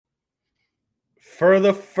For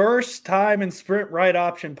the first time in Sprint Right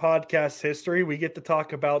Option podcast history, we get to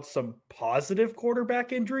talk about some positive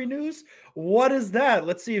quarterback injury news. What is that?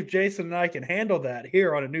 Let's see if Jason and I can handle that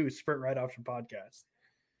here on a new Sprint Right Option podcast.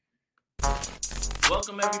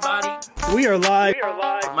 Welcome, everybody. We are live.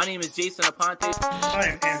 My name is Jason Aponte. I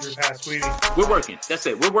am Andrew Pasquini. We're working. That's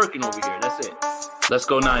it. We're working over here. That's it. Let's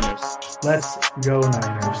go Niners. Let's go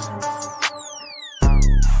Niners.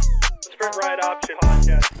 Sprint Right Option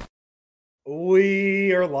podcast.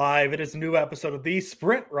 We are live. It is a new episode of the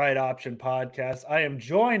Sprint Right Option podcast. I am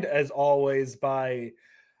joined, as always, by,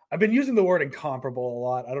 I've been using the word incomparable a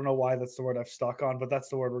lot. I don't know why that's the word I've stuck on, but that's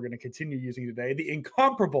the word we're going to continue using today. The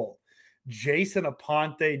incomparable Jason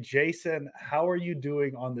Aponte. Jason, how are you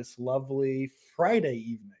doing on this lovely Friday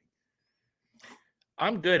evening?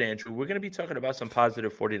 I'm good, Andrew. We're going to be talking about some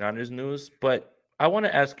positive 49ers news, but I want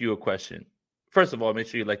to ask you a question. First of all, make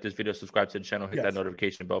sure you like this video, subscribe to the channel, hit that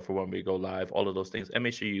notification bell for when we go live, all of those things. And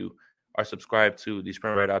make sure you are subscribed to the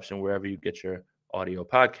Sprint Right Option wherever you get your audio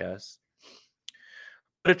podcasts.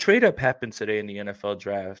 But a trade-up happened today in the NFL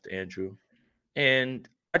draft, Andrew. And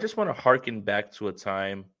I just want to harken back to a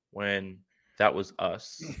time when that was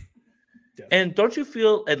us. Yes. And don't you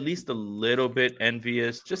feel at least a little bit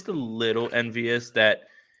envious, just a little envious that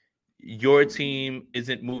your team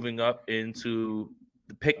isn't moving up into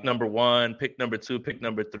pick number 1, pick number 2, pick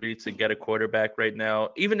number 3 to get a quarterback right now?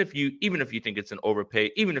 Even if you think it's an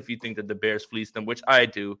overpay, even if you think that the Bears fleeced them, which I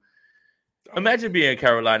do. Imagine being a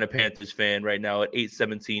Carolina Panthers fan right now at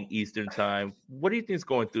 8:17 Eastern time. What do you think is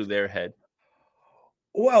going through their head?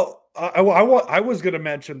 Well, I was going to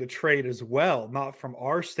mention the trade as well, not from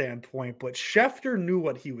our standpoint, but Schefter knew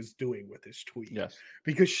what he was doing with his tweet. Yes.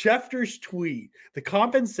 Because Schefter's tweet, the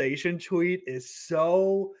compensation tweet, is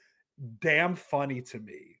so damn funny to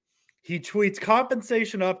me. He tweets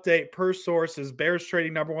compensation update per sources, Bears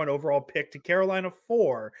trading number 1 overall pick to Carolina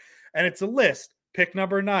 4. And it's a list. Pick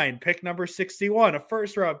number 9, pick number 61, a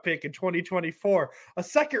first round pick in 2024, a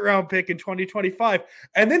second round pick in 2025.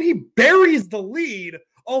 And then he buries the lead.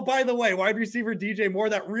 Oh, by the way, wide receiver DJ Moore,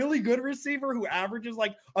 that really good receiver who averages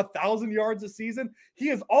like 1,000 yards a season, he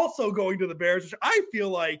is also going to the Bears, which I feel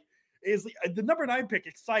like is the number 9 pick.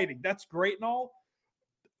 Exciting. That's great and all.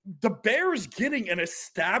 The Bears getting an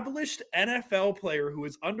established NFL player who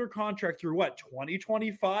is under contract through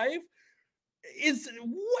 2025 is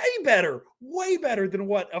way better than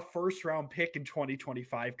what a first round pick in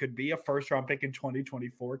 2025 could be, a first round pick in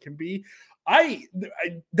 2024 can be.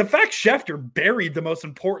 The fact Schefter buried the most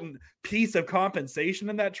important piece of compensation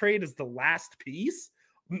in that trade is the last piece.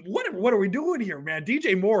 What are we doing here, man?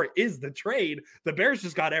 DJ Moore is the trade. The Bears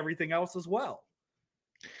just got everything else as well.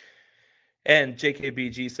 And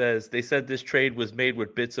JKBG says, they said this trade was made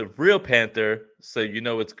with bits of real Panther, so you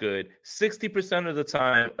know it's good. 60% of the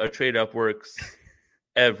time, a trade-up works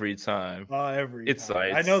every time. It's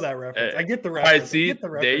time. I know that reference. I get the reference. All right, see,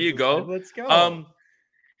 there you go. Let's go.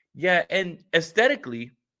 Yeah, and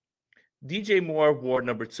aesthetically, DJ Moore wore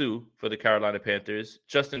number 2 for the Carolina Panthers.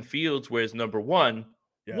 Justin Fields wears number 1,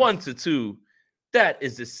 1 to 2. That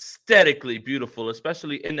is aesthetically beautiful,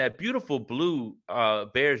 especially in that beautiful blue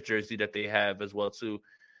Bears jersey that they have as well, too.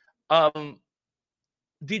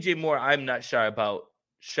 DJ Moore, I'm not shy about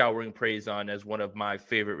showering praise on as one of my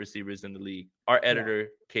favorite receivers in the league. Our editor,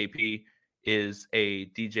 KP, is a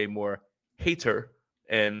DJ Moore hater,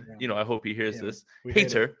 and I hope he hears this.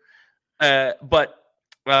 Hater. But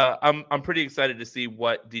I'm pretty excited to see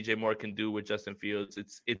what DJ Moore can do with Justin Fields.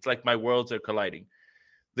 It's like my worlds are colliding.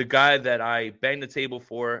 The guy that I banged the table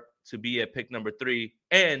for to be at pick number 3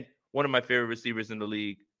 and one of my favorite receivers in the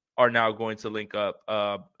league are now going to link up.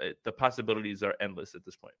 The possibilities are endless at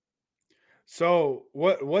this point. So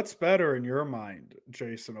what's better in your mind,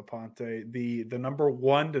 Jason Aponte, the number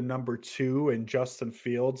 1 to number 2 and Justin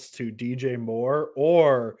Fields to DJ Moore,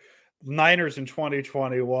 or Niners in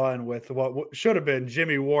 2021 with what should have been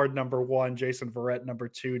Jimmy Ward number 1, Jason Verrett number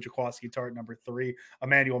 2, Jaquiski Tartt number 3,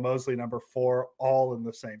 Emmanuel Mosley number 4, all in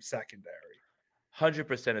the same secondary?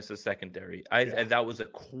 100% it's a secondary. And that was a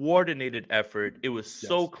coordinated effort. It was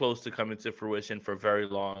so close to coming to fruition for very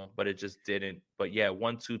long, but it just didn't. But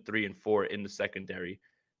 1, 2, 3, and 4 in the secondary.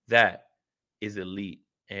 That is elite.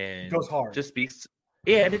 And it goes hard. Just speaks.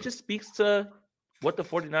 And it just speaks to what the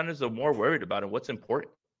 49ers are more worried about and what's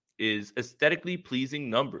important is aesthetically pleasing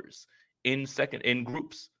numbers in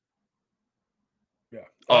groups.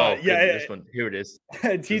 This one. Here it is.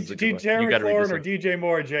 Terry McLaurin or DJ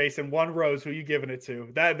Moore, Jason, 1 rose. Who are you giving it to?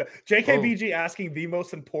 That JKBG asking the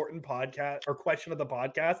most important podcast or question of the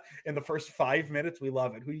podcast in the first 5 minutes. We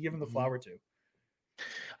love it. Who are you giving the flower to?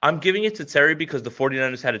 I'm giving it to Terry because the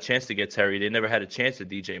 49ers had a chance to get Terry. They never had a chance at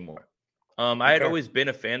DJ Moore. I had always been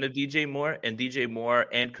a fan of DJ Moore, and DJ Moore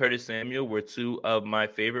and Curtis Samuel were two of my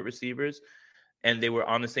favorite receivers, and they were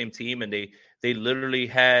on the same team, and they literally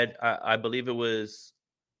had, I believe it was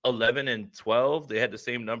 11 and 12. They had the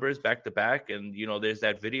same numbers back to back, and there's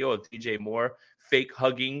that video of DJ Moore fake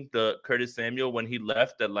hugging the Curtis Samuel when he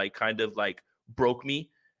left that kind of broke me.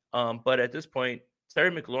 But at this point, Terry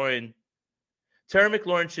McLaurin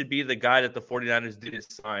should be the guy that the 49ers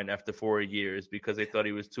didn't sign after 4 years because they thought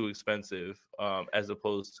he was too expensive, as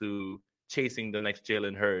opposed to chasing the next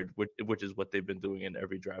Jalen Hurd, which is what they've been doing in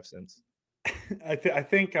every draft since. I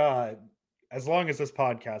think as long as this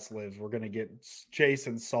podcast lives, we're going to get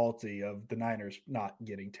Jason salty of the Niners not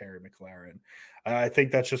getting Terry McLaurin. I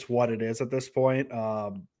think that's just what it is at this point.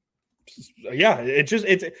 Yeah,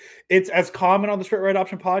 it's as common on the Straight Right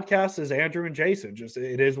Option podcast as Andrew and Jason. Just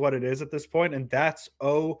it is what it is at this point, and that's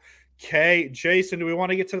okay. Jason, do we want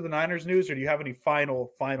to get to the Niners news, or do you have any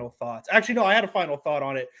final thoughts? Actually, no, I had a final thought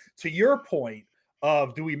on it. To your point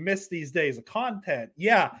of, do we miss these days of content?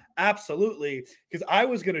 Yeah, absolutely. Because I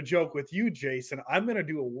was going to joke with you, Jason. I'm going to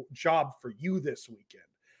do a job for you this weekend.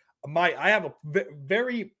 I have a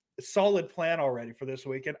very solid plan already for this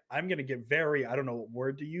weekend. I'm going to get very, I don't know what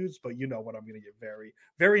word to use, but you know what I'm going to get very,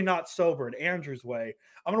 very not sober in Andrew's way.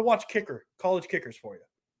 I'm going to watch college kickers for you.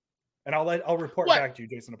 And I'll report back to you,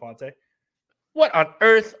 Jason Aponte. What on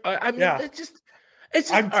earth? I mean, yeah. It's just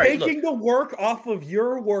I'm taking the work off of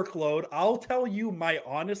your workload. I'll tell you my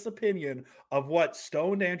honest opinion of what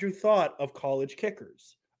Stoned Andrew thought of college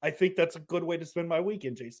kickers. I think that's a good way to spend my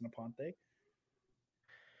weekend, Jason Aponte.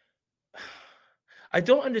 I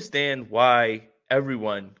don't understand why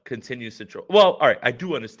everyone continues to troll. Well, all right, I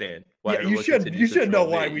do understand why. Yeah, you should know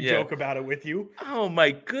why we joke about it with you. Oh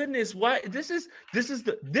my goodness, why this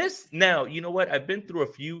now? You know what? I've been through a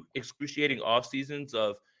few excruciating off seasons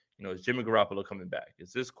of, is Jimmy Garoppolo coming back?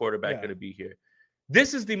 Is this quarterback going to be here?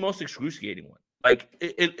 This is the most excruciating one.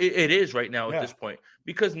 It is right now at this point,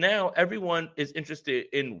 because now everyone is interested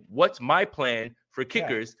in what's my plan for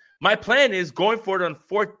kickers. My plan is going for it on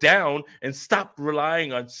 4th down and stop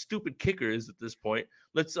relying on stupid kickers at this point.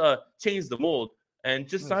 Let's change the mold and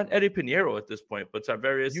just sign Eddie Pinheiro at this point. But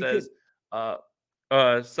Tavarius says,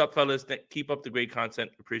 sup fellas, keep up the great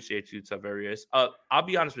content. Appreciate you, Tavarius. I'll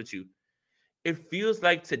be honest with you. It feels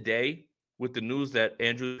like today, with the news that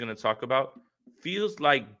Andrew is going to talk about, feels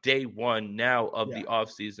like day one now of the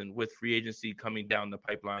offseason with free agency coming down the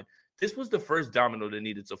pipeline. This was the first domino that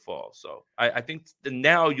needed to fall. So I think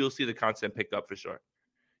now you'll see the content pick up for sure.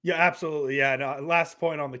 Yeah, absolutely. Yeah. No, last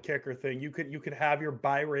point on the kicker thing. You could have your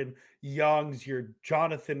Byron Youngs, your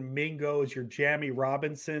Jonathan Mingos, your Jamie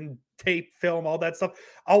Robinson tape film, all that stuff.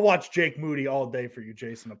 I'll watch Jake Moody all day for you,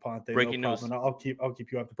 Jason Aponte. Breaking news. I'll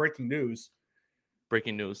keep you up to breaking news.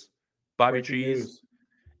 Breaking news. Bobby Trees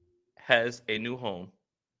has a new home.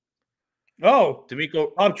 Oh,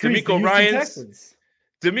 DeMeco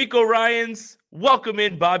Ryans, welcome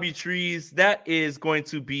in Bobby Trees. That is going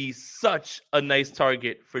to be such a nice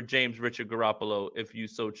target for James Richard Garoppolo if you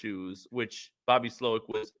so choose, which Bobby Slowick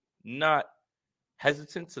was not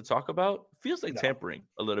hesitant to talk about. Feels like tampering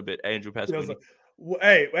a little bit, Andrew Pasquini.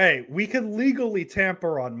 Hey, we can legally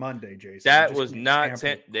tamper on Monday, Jason. That was not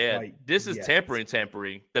this is tampering.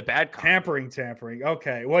 The bad kind. Tampering.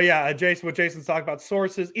 Okay. Well, yeah, Jason, what Jason's talking about,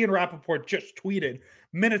 sources. Ian Rappaport just tweeted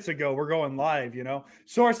minutes ago. We're going live,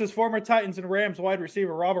 Sources, former Titans and Rams wide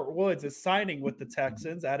receiver Robert Woods is signing with the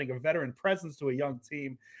Texans, adding a veteran presence to a young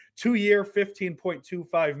team. 2-year,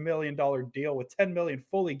 $15.25 million deal with $10 million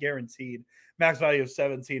fully guaranteed, max value of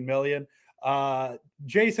 $17 million.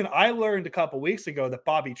 Jason, I learned a couple weeks ago that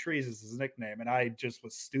Bobby Trees is his nickname, and I just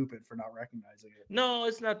was stupid for not recognizing it. No,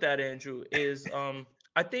 it's not that, Andrew.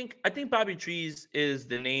 I think Bobby Trees is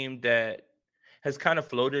the name that has kind of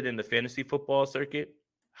floated in the fantasy football circuit,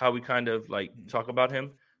 how we kind of talk about him.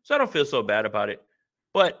 So I don't feel so bad about it.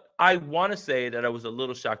 But I want to say that I was a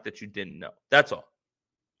little shocked that you didn't know. That's all.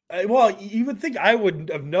 Well, you would think I would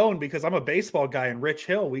have known because I'm a baseball guy in Rich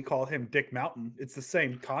Hill. We call him Dick Mountain. It's the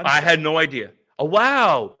same concept. I had no idea. Oh,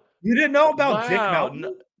 wow. You didn't know about Dick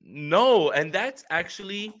Mountain? No, and that's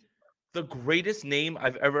actually the greatest name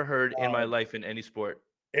I've ever heard in my life in any sport.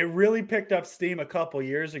 It really picked up steam a couple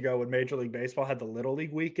years ago when Major League Baseball had the Little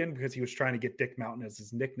League weekend because he was trying to get Dick Mountain as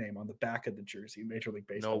his nickname on the back of the jersey. Major League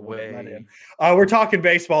Baseball. No way. Let him. We're talking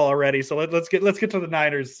baseball already, so let's get to the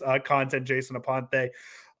Niners content. Jason Aponte.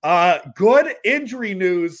 Good injury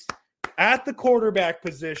news at the quarterback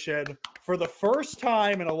position for the first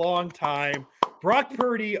time in a long time. Brock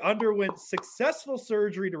Purdy underwent successful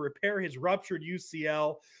surgery to repair his ruptured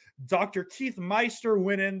UCL. Dr. Keith Meister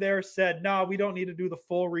went in there, said, no, we don't need to do the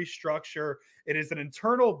full restructure. It is an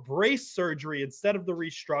internal brace surgery instead of the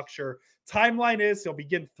restructure. Timeline is he'll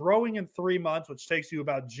begin throwing in 3 months, which takes you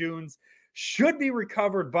about June's. Should be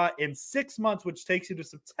recovered, but in 6 months, which takes you to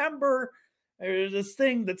September. There's this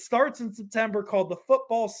thing that starts in September called the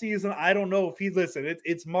football season. I don't know if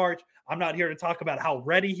it's March. I'm not here to talk about how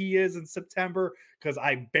ready he is in September because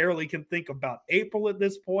I barely can think about April at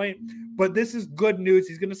this point. But this is good news.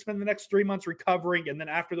 He's going to spend the next 3 months recovering. And then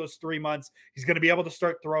after those 3 months, he's going to be able to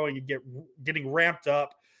start throwing and getting ramped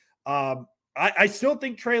up. I still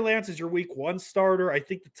think Trey Lance is your week 1 starter. I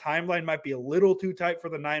think the timeline might be a little too tight for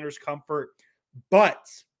the Niners' comfort. But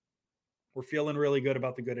we're feeling really good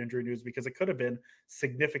about the good injury news because it could have been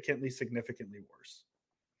significantly worse.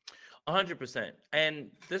 100%. And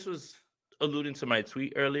this was alluding to my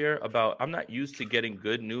tweet earlier about I'm not used to getting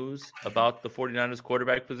good news about the 49ers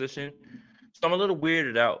quarterback position. So I'm a little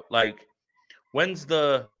weirded out. Like, where's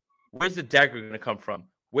the dagger going to come from?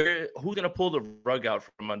 Who's going to pull the rug out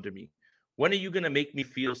from under me? When are you going to make me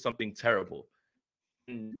feel something terrible?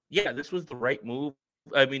 And yeah, this was the right move.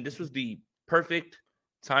 I mean, this was the perfect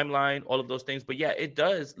timeline, all of those things. But yeah, it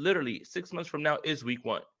does literally 6 months from now is week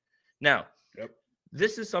 1. Now,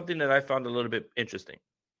 This is something that I found a little bit interesting.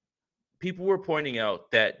 People were pointing out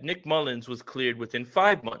that Nick Mullins was cleared within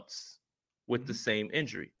 5 months with the same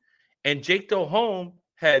injury. And Jake Delhomme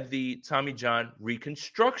had the Tommy John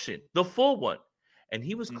reconstruction, the full one. And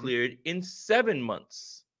he was cleared in 7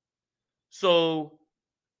 months. So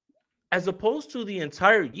as opposed to the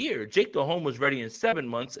entire year, Jake Delhomme was ready in 7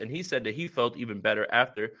 months, and he said that he felt even better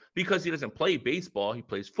after because he doesn't play baseball. He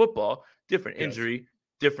plays football, different injury,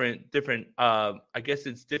 different, I guess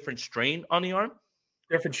it's different strain on the arm.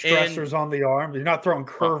 Different stressors on the arm. You're not throwing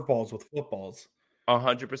curveballs with footballs.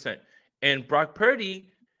 100%. And Brock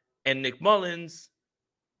Purdy and Nick Mullins,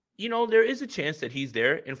 there is a chance that he's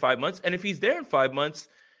there in 5 months. And if he's there in 5 months,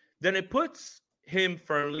 then it puts him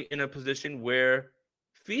firmly in a position where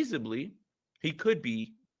feasibly he could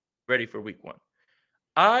be ready for week 1.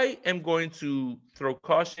 I am going to throw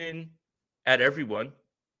caution at everyone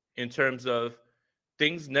in terms of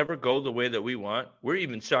things never go the way that we want. We're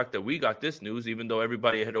even shocked that we got this news, even though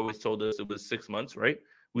everybody had always told us it was 6 months, right?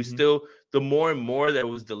 We still, the more and more that it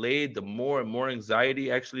was delayed, the more and more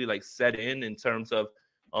anxiety actually set in terms of,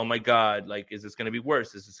 oh my God, is this going to be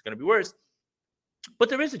worse? Is this going to be worse? But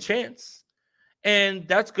there is a chance. And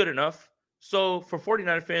that's good enough. So for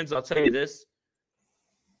 49er fans, I'll tell you this.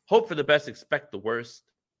 Hope for the best, expect the worst.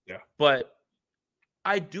 Yeah. But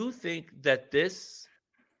I do think that this,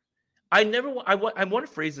 I want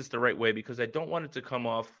to phrase this the right way because I don't want it to come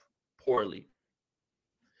off poorly.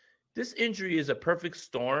 This injury is a perfect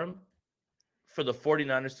storm for the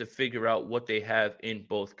 49ers to figure out what they have in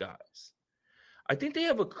both guys. I think they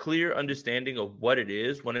have a clear understanding of what it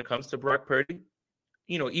is when it comes to Brock Purdy.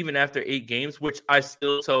 Even after 8 games, which I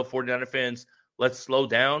still tell 49er fans, let's slow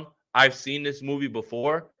down. I've seen this movie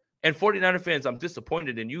before. And 49er fans, I'm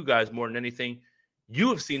disappointed in you guys more than anything. You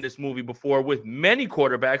have seen this movie before with many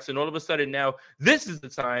quarterbacks, and all of a sudden now this is the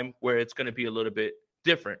time where it's going to be a little bit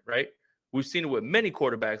different, right? We've seen it with many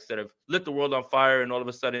quarterbacks that have lit the world on fire, and all of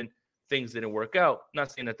a sudden things didn't work out.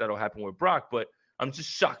 Not saying that that'll happen with Brock, but I'm just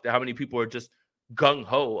shocked at how many people are just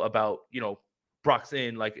gung-ho about, Brock's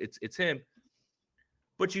in, like it's him.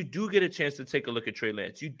 But you do get a chance to take a look at Trey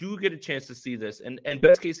Lance. You do get a chance to see this. And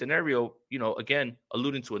best case scenario, again,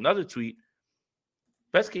 alluding to another tweet,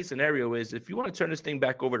 best case scenario is if you want to turn this thing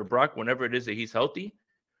back over to Brock whenever it is that he's healthy,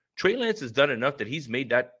 Trey Lance has done enough that he's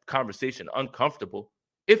made that conversation uncomfortable,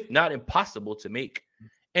 if not impossible to make.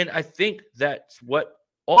 And I think that's what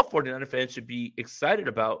all 49er fans should be excited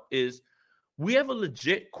about is we have a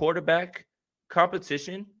legit quarterback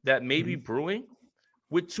competition that may be brewing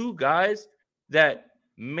with 2 guys that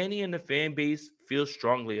many in the fan base feel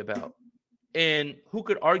strongly about. And who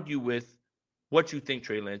could argue with what you think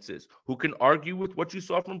Trey Lance is? Who can argue with what you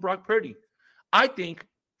saw from Brock Purdy? I think,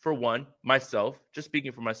 for one, myself, just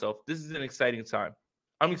speaking for myself, this is an exciting time.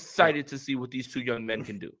 I'm excited to see what these 2 young men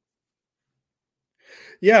can do.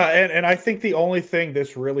 Yeah, and I think the only thing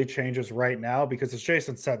this really changes right now, because as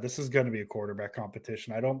Jason said, this is going to be a quarterback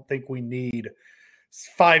competition. I don't think we need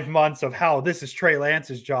 5 months of how this is Trey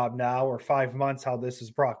Lance's job now, or 5 months how this is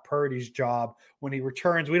Brock Purdy's job when he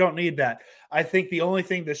returns. We don't need that. I think the only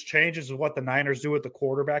thing this changes is what the Niners do at the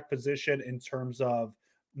quarterback position in terms of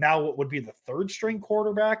now what would be the 3rd string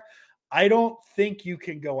quarterback. I don't think you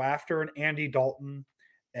can go after an Andy Dalton,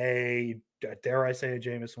 dare I say a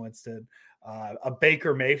Jameis Winston, a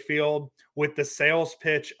Baker Mayfield with the sales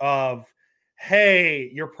pitch of, hey,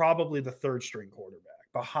 you're probably the 3rd string quarterback.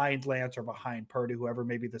 behind Lance or behind Purdy, whoever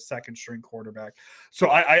may be the second string quarterback. So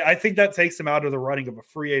I think that takes them out of the running of a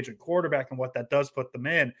free agent quarterback. And what that does put them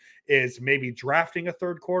in is maybe drafting a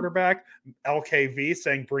third quarterback. LKV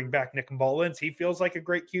saying bring back Nick Mullins. He feels like a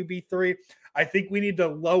great QB3. I think we need to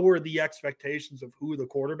lower the expectations of who the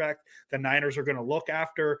quarterback the Niners are going to look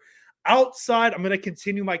after. Outside, I'm going to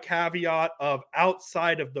continue my caveat of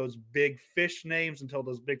outside of those big fish names until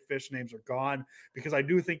those big fish names are gone, because I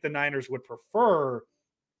do think the Niners would prefer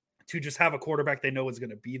to just have a quarterback they know is going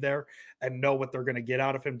to be there and know what they're going to get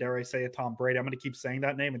out of him. Dare I say it, Tom Brady. I'm going to keep saying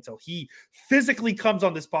that name until he physically comes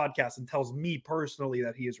on this podcast and tells me personally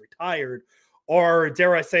that he is retired. Or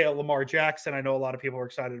dare I say it, Lamar Jackson. I know a lot of people are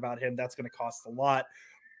excited about him. That's going to cost a lot.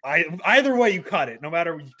 Either way you cut it, no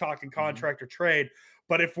matter if you're talking contract or trade.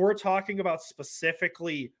 But if we're talking about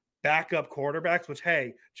specifically backup quarterbacks, which,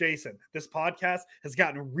 hey, Jason, this podcast has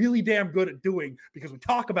gotten really damn good at doing because we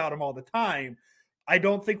talk about them all the time, I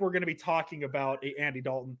don't think we're going to be talking about an Andrew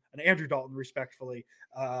Dalton, respectfully,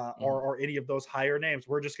 or any of those higher names.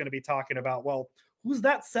 We're just going to be talking about, well, who's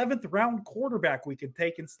that 7th round quarterback we can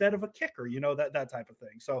take instead of a kicker, that type of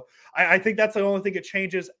thing. So I think that's the only thing that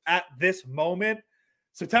changes at this moment.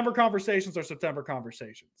 September conversations are September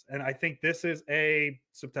conversations. And I think this is a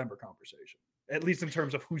September conversation, at least in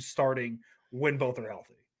terms of who's starting when both are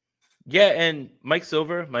healthy. Yeah, and Mike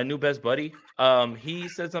Silver, my new best buddy, he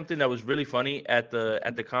said something that was really funny at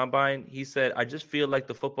the combine. He said, I just feel like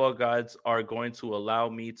the football gods are going to allow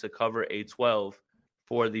me to cover a 12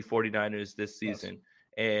 for the 49ers this season.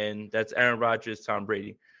 Yes. And that's Aaron Rodgers, Tom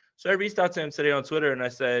Brady. So I reached out to him today on Twitter and I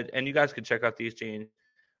said, and you guys can check out the exchange.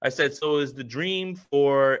 I said, so is the dream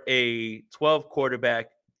for a 12 quarterback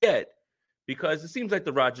dead? Because it seems like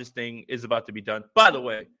the Rodgers thing is about to be done. By the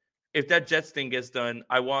way, if that Jets thing gets done,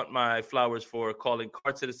 I want my flowers for calling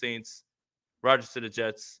Carr to the Saints, Rodgers to the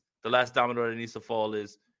Jets. The last domino that needs to fall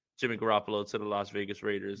is Jimmy Garoppolo to the Las Vegas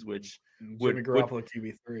Raiders, which Jimmy Garoppolo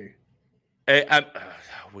QB3.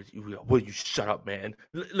 Will you shut up, man?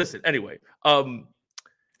 Listen, anyway,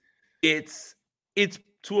 it's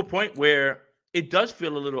to a point where it does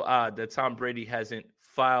feel a little odd that Tom Brady hasn't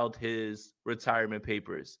filed his retirement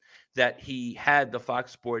papers, that he had the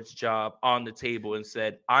Fox Sports job on the table and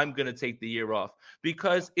said, I'm going to take the year off,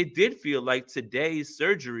 because it did feel like today's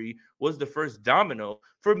surgery was the first domino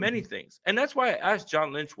for many things. And that's why I asked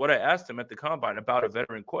John Lynch what I asked him at the combine about a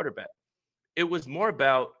veteran quarterback. It was more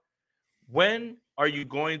about, when are you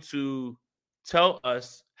going to tell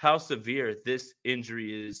us how severe this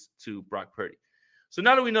injury is to Brock Purdy? So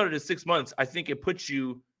now that we know that it's 6 months, I think it puts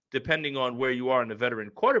you, depending on where you are on the veteran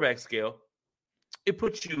quarterback scale, it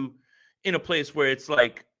puts you in a place where it's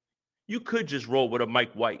like, you could just roll with a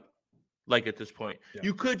Mike White, like at this point. Yeah.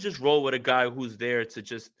 You could just roll with a guy who's there to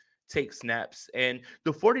just take snaps. And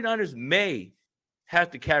the 49ers may have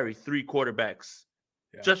to carry 3 quarterbacks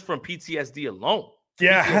just from PTSD alone.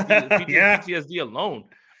 Yeah. PTSD alone.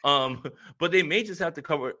 But they may just have to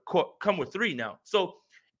come with 3 now. So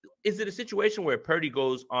is it a situation where Purdy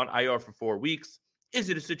goes on IR for 4 weeks? Is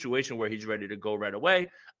it a situation where he's ready to go right away?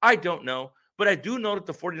 I don't know. But I do know that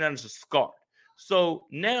the 49ers are scarred. So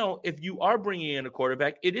now if you are bringing in a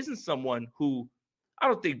quarterback, it isn't someone who, I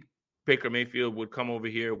don't think Baker Mayfield would come over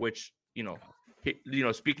here, which,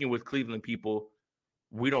 speaking with Cleveland people,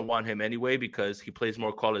 we don't want him anyway because he plays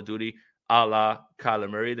more Call of Duty a la Kyler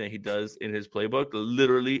Murray than he does in his playbook,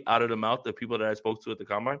 literally out of the mouth of people that I spoke to at the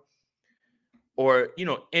combine. Or,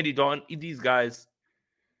 Andy Dalton, these guys,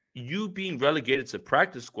 you being relegated to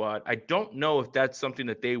practice squad, I don't know if that's something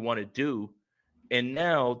that they want to do. And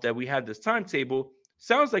now that we have this timetable,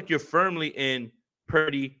 sounds like you're firmly in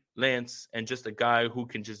Purdy, Lance, and just a guy who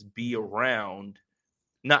can just be around,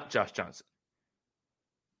 not Josh Johnson.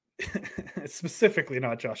 Specifically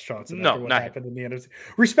not Josh Johnson. No, not happened in the NFC.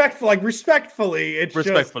 Respectfully, it's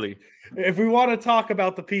respectfully. Just, if we want to talk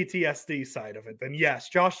about the PTSD side of it, then yes,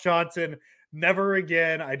 Josh Johnson, never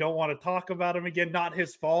again. I don't want to talk about him again. Not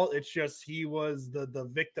his fault. It's just he was the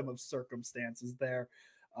victim of circumstances there.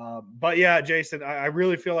 But yeah, Jason, I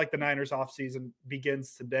really feel like the Niners offseason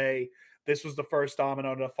begins today. This was the first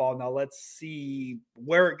domino to fall. Now let's see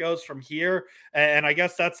where it goes from here. And I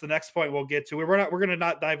guess that's the next point we'll get to. We're going to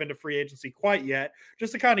not dive into free agency quite yet.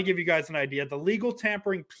 Just to kind of give you guys an idea, the legal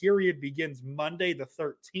tampering period begins Monday the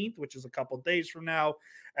 13th, which is a couple days from now.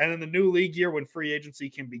 And then the new league year, when free agency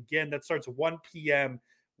can begin, that starts at 1 p.m.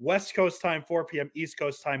 West Coast time, 4 p.m. East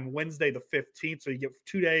Coast time, Wednesday the 15th. So you get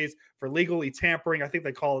 2 days for legally tampering. I think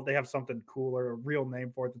they have something cooler, a real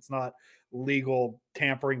name for it that's not legal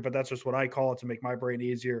tampering, but that's just what I call it to make my brain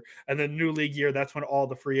easier. And then new league year, that's when all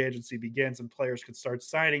the free agency begins and players could start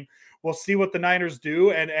signing. We'll see what the Niners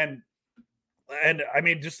do. And And I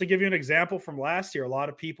mean, just to give you an example from last year, a lot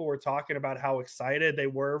of people were talking about how excited they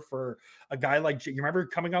were for a guy like, you remember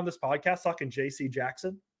coming on this podcast talking JC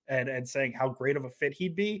Jackson and saying how great of a fit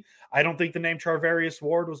he'd be. I don't think the name Charvarius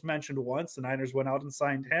Ward was mentioned once. The Niners went out and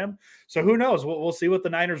signed him. So who knows? We'll see what the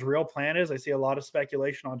Niners' real plan is. I see a lot of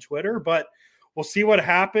speculation on Twitter, but we'll see what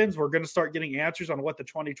happens. We're going to start getting answers on what the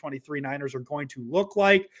 2023 Niners are going to look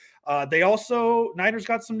like. Niners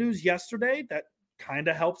got some news yesterday that kind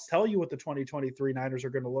of helps tell you what the 2023 Niners are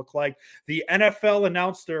going to look like. The NFL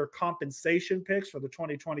announced their compensation picks for the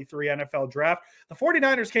 2023 NFL draft. The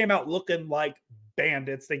 49ers came out looking like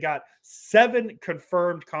bandits. They got 7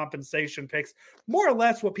 confirmed compensation picks, more or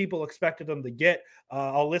less what people expected them to get.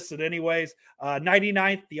 I'll list it anyways.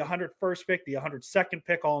 99th, the 101st pick, the 102nd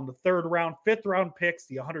pick, all in the 3rd round. 5th round picks,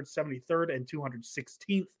 the 173rd and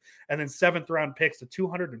 216th, and then 7th round picks, the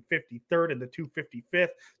 253rd and the 255th.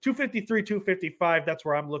 253, 255, that's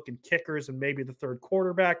where I'm looking kickers and maybe the 3rd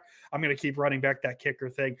quarterback. I'm going to keep running back that kicker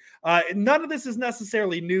thing. None of this is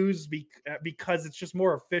necessarily news because it's just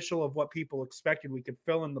more official of what people expected. We could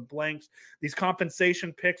fill in the blanks. These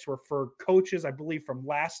compensation picks were for coaches, I believe, from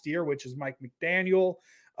last year, which is Mike McDaniel.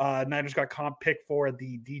 Niners got comp pick for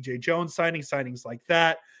the DJ Jones signings like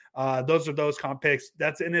that. Those are those comp picks.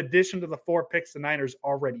 That's in addition to the 4 picks the Niners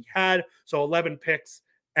already had. So 11 picks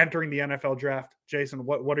entering the NFL draft. Jason,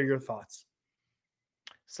 what are your thoughts?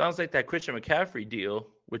 Sounds like that Christian McCaffrey deal,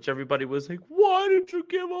 which everybody was like, why did you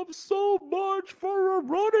give up so much for a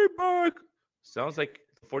running back? Sounds like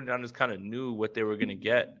the 49ers kind of knew what they were going to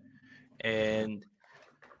get. And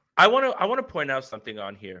I want to point out something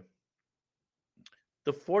on here.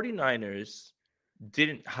 The 49ers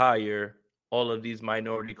didn't hire all of these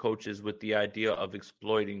minority coaches with the idea of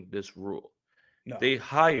exploiting this rule. No. They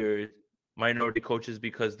hired minority coaches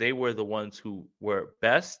because they were the ones who were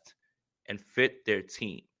best and fit their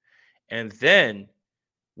team. And then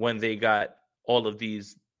when they got all of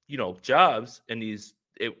these, jobs and these,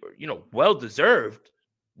 well-deserved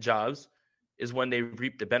jobs is when they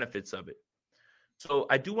reap the benefits of it. So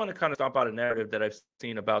I do want to kind of stomp out a narrative that I've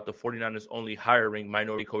seen about the 49ers only hiring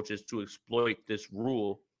minority coaches to exploit this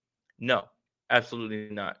rule. No,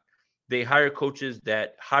 absolutely not. They hire coaches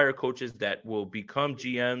that will become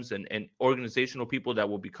GMs and organizational people that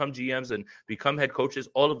will become GMs and become head coaches,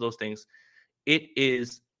 all of those things. It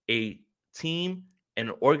is a team and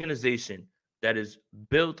an organization that is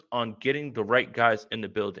built on getting the right guys in the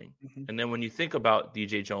building. Mm-hmm. And then when you think about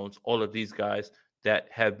DJ Jones, all of these guys that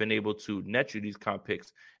have been able to net you these comp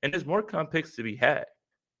picks, and there's more comp picks to be had.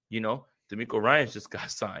 DeMeco Ryans just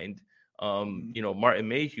got signed. Martin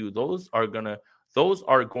Mayhew, those are going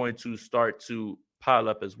to start to pile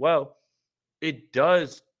up as well. It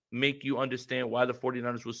does make you understand why the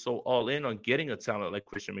 49ers was so all in on getting a talent like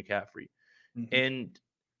Christian McCaffrey. Mm-hmm. And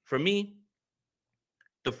for me,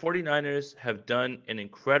 the 49ers have done an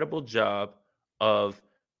incredible job of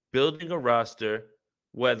building a roster,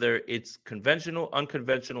 whether it's conventional,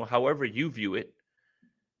 unconventional, however you view it,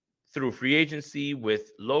 through free agency,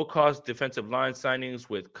 with low-cost defensive line signings,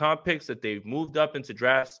 with comp picks that they've moved up into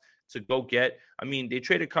drafts to go get. I mean, they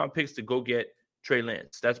traded comp picks to go get Trey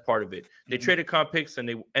Lance. That's part of it. They traded comp picks and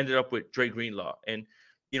they ended up with Dre Greenlaw. And,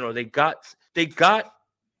 they got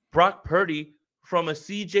Brock Purdy from a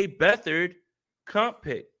CJ Beathard comp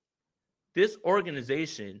pick. This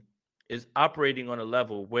organization is operating on a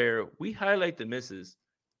level where we highlight the misses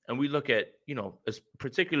and we look at,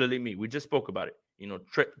 particularly me, we just spoke about it,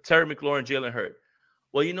 Terry McLaurin, Jalen Hurd.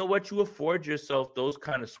 Well, you know what? You afford yourself those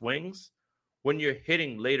kind of swings when you're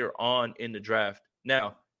hitting later on in the draft.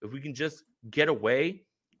 Now, if we can just get away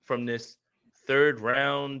from this 3rd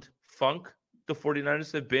round funk the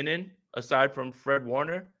 49ers have been in, aside from Fred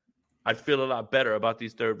Warner, I'd feel a lot better about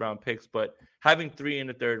these 3rd round picks. But having 3 in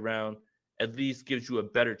the 3rd round at least gives you a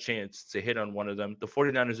better chance to hit on one of them. The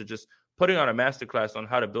 49ers are just putting on a masterclass on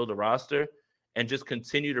how to build a roster and just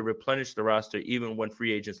continue to replenish the roster even when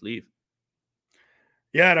free agents leave.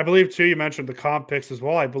 Yeah, and I believe, too, you mentioned the comp picks as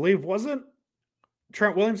well. I believe, wasn't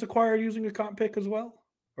Trent Williams acquired using a comp pick as well?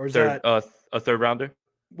 Or is that a 3rd rounder?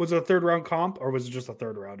 Was it a 3rd round comp or was it just a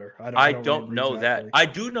 3rd rounder? I don't know exactly. That. I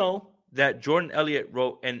do know that Jordan Elliott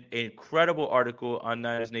wrote an incredible article on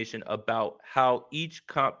Niners Nation about how each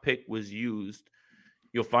comp pick was used.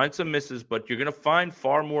 You'll find some misses, but you're going to find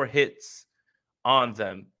far more hits on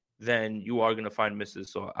them than you are going to find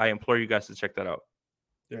misses. So I implore you guys to check that out.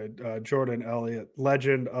 Yeah, Jordan Elliott,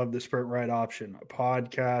 legend of the Sprint Right Option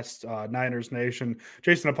podcast, Niners Nation.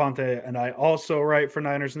 Jason Aponte and I also write for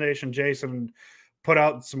Niners Nation. Jason, put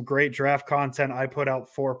out some great draft content. I put out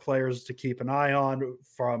 4 players to keep an eye on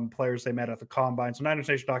from players they met at the combine. So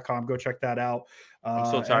NinersNation.com, go check that out. I'm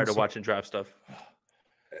so tired of watching draft stuff.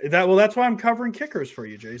 That's why I'm covering kickers for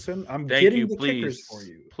you, Jason. I'm getting the kickers for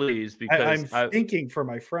you. Please, because I'm thinking for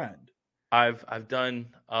my friend. I've done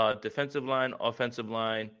defensive line, offensive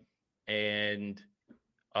line, and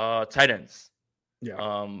tight ends.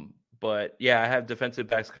 Yeah. But yeah, I have defensive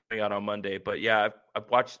backs coming out on Monday. But yeah, I've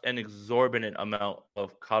watched an exorbitant amount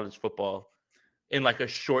of college football in like a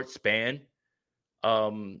short span.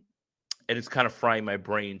 And it's kind of frying my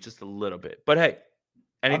brain just a little bit. But hey,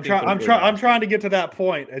 I'm trying to get to that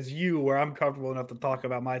point as you, where I'm comfortable enough to talk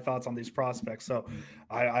about my thoughts on these prospects. So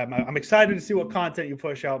I'm excited to see what content you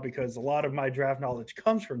push out, because a lot of my draft knowledge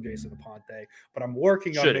comes from Jason Aponte, but I'm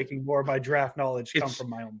working on making more of my draft knowledge come from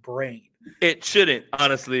my own brain. It shouldn't,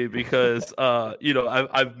 honestly, because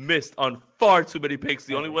I've missed on far too many picks.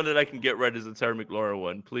 The only one that I can get right is the Terry McLaurin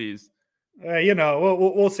one. Please.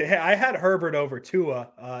 We'll see. Hey, I had Herbert over Tua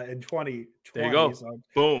in 2020. There you go. So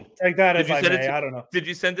boom. Take that as I may. I don't know. Did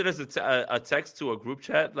you send it as a text to a group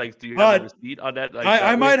chat? Like, do you have a receipt on that? Like,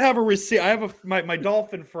 I might have a receipt. I have my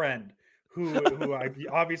Dolphin friend who I've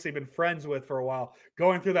obviously been friends with for a while.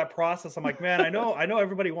 Going through that process, I'm like, man, I know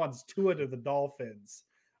everybody wants Tua to the Dolphins,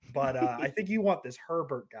 but I think you want this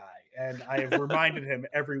Herbert guy, and I have reminded him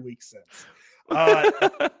every week since.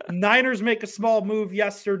 Niners make a small move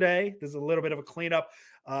yesterday. There's a little bit of a cleanup.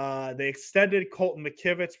 They extended Colton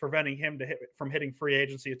McKivitz, preventing him from hitting free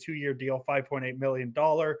agency, a 2-year deal, $5.8 million.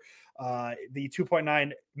 The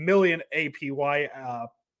 $2.9 million APY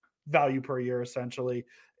value per year, essentially,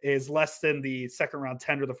 is less than the second-round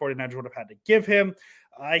tender the 49ers would have had to give him.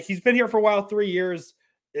 He's been here for a while, 3 years.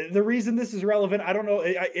 The reason this is relevant, I don't know.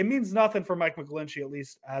 It means nothing for Mike McGlinchey, at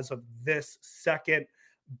least as of this second.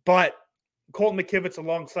 But Colton McKivitz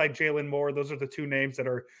alongside Jalen Moore, those are the two names that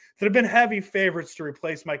have been heavy favorites to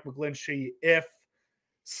replace Mike McGlinchey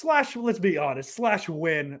let's be honest,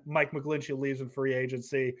 when Mike McGlinchey leaves in free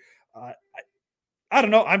agency. I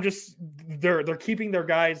don't know. They're keeping their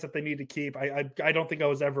guys that they need to keep. I don't think I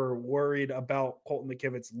was ever worried about Colton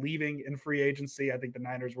McKivitz leaving in free agency. I think the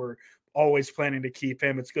Niners were always planning to keep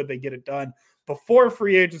him. It's good they get it done before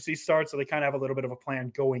free agency starts, so they kind of have a little bit of a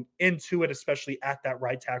plan going into it, especially at that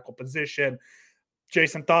right tackle position.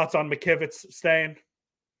 Jason, thoughts on McKivitz staying?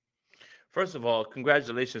 First of all,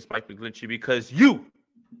 congratulations, Mike McGlinchey, because you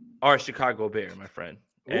are a Chicago Bear, my friend.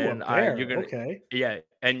 Ooh, and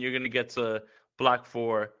you're gonna get to block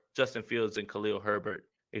for Justin Fields and Khalil Herbert.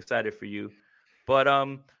 Excited for you. But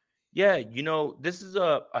this is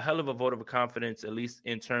a hell of a vote of confidence, at least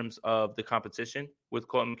in terms of the competition with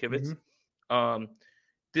Colton McKivitz. Mm-hmm.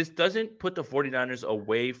 This doesn't put the 49ers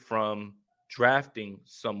away from drafting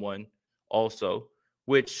someone also,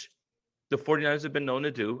 which the 49ers have been known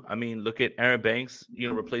to do. I mean, look at Aaron Banks,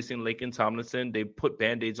 replacing Laken Tomlinson. They put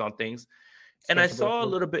Band-Aids on things. And I saw a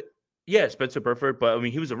little bit, Spencer Burford, but I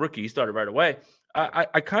mean, he was a rookie. He started right away.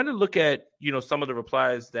 I kind of look at, some of the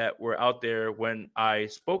replies that were out there when I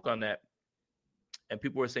spoke on that, and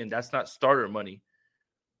people were saying that's not starter money.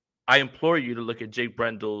 I implore you to look at Jake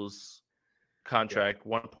Brendel's contract,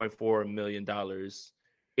 $1.4 million.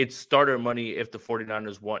 It's starter money if the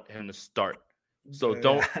 49ers want him to start. So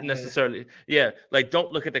don't necessarily,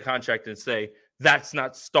 don't look at the contract and say, that's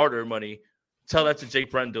not starter money. Tell that to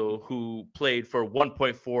Jake Brendel, who played for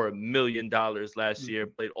 $1.4 million last year,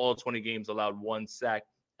 played all 20 games, allowed 1 sack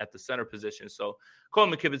at the center position. So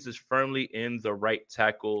Colton McKivitz is firmly in the right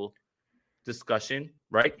tackle discussion,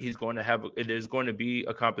 right? It is going to be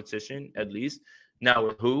a competition, at least. Now,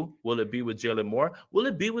 with who? Will it be with Jalen Moore? Will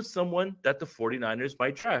it be with someone that the 49ers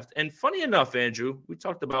might draft? And funny enough, Andrew, we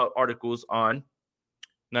talked about articles on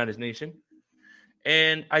Niners Nation.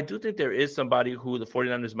 And I do think there is somebody who the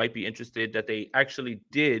 49ers might be interested, that they actually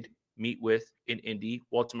did meet with in Indy,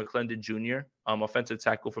 Walter McClendon Jr., offensive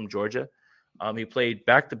tackle from Georgia. He played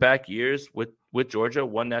back-to-back years with Georgia,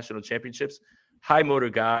 won national championships. High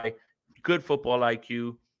motor guy, good football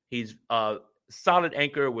IQ. He's a solid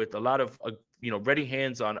anchor with a lot of ready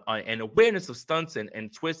hands on and awareness of stunts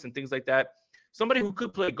and twists and things like that. Somebody who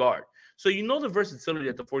could play guard. So the versatility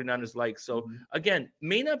that the 49ers like. So, again,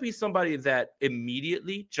 may not be somebody that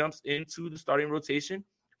immediately jumps into the starting rotation,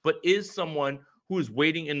 but is someone who is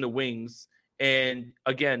waiting in the wings. And,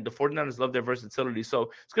 again, the 49ers love their versatility.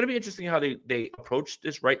 So it's going to be interesting how they approach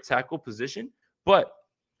this right tackle position. But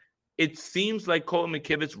it seems like Colton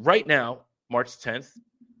McKivitz right now, March 10th,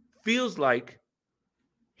 feels like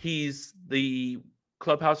he's the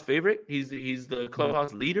clubhouse favorite. He's the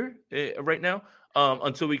clubhouse leader right now,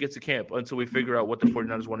 until we get to camp, until we figure out what the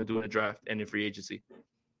 49ers want to do in the draft and in free agency.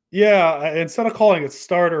 Yeah, instead of calling it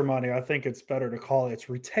starter money, I think it's better to call it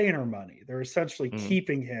retainer money. They're essentially Mhm.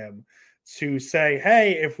 keeping him to say,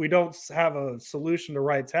 hey, if we don't have a solution to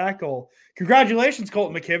right tackle, congratulations,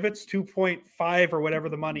 Colton McKivitz, 2.5 or whatever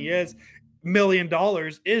the money is, $1 million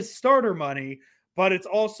is starter money, but it's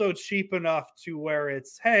also cheap enough to where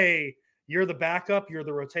it's, hey, you're the backup, you're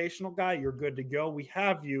the rotational guy, you're good to go. We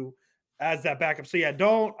have you as that backup. So yeah,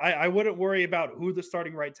 I wouldn't worry about who the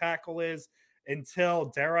starting right tackle is until,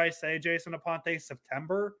 dare I say, Jason Aponte,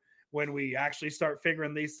 September, when we actually start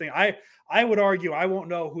figuring these things. I would argue I won't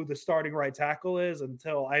know who the starting right tackle is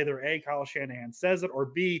until either A, Kyle Shanahan says it, or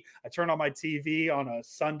B, I turn on my TV on a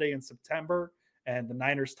Sunday in September and the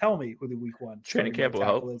Niners tell me who the week one Training starting right camp will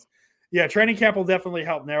tackle help. is. Yeah, training camp will definitely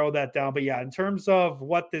help narrow that down. But yeah, in terms of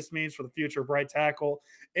what this means for the future of right tackle,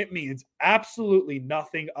 it means absolutely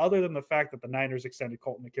nothing other than the fact that the Niners extended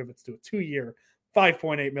Colton McKivitz to a 2-year,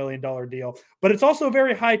 $5.8 million deal. But it's also a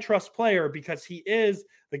very high trust player because he is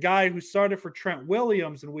the guy who started for Trent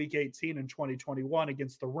Williams in week 18 in 2021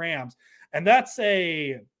 against the Rams. And that's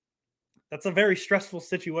a very stressful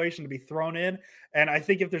situation to be thrown in. And I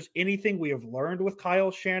think if there's anything we have learned with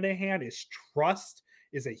Kyle Shanahan is trust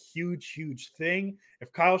is a huge, huge thing.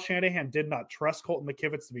 If Kyle Shanahan did not trust Colton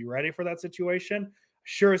McKivitz to be ready for that situation,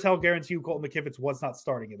 sure as hell guarantee you Colton McKivitz was not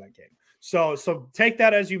starting in that game. So take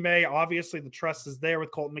that as you may. Obviously, the trust is there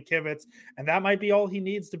with Colton McKivitz, and that might be all he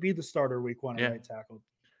needs to be the starter week one at Yeah. right tackle.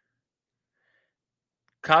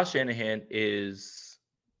 Kyle Shanahan is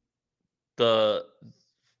the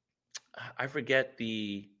I forget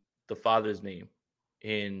the father's name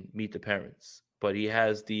in Meet the Parents, but he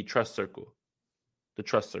has the trust circle. The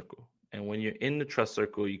trust circle. And when you're in the trust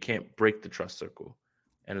circle, you can't break the trust circle.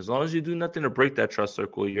 And as long as you do nothing to break that trust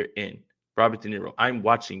circle, you're in. Robert De Niro, I'm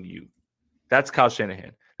watching you. That's Kyle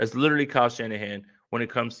Shanahan. That's literally Kyle Shanahan when it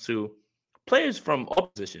comes to players from all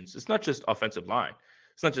positions. It's not just offensive line.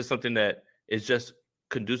 It's not just something that is just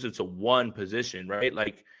conducive to one position, right?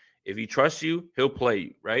 Like if he trusts you, he'll play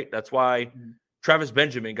you, right? That's why Travis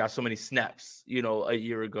Benjamin got so many snaps, a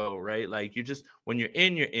year ago, right? Like you just when you're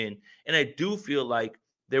in, you're in. And I do feel like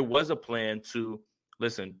there was a plan to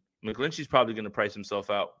listen. McGlinchey's probably going to price himself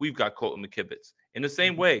out. We've got Colton McKivitz. In the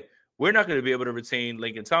same way, we're not going to be able to retain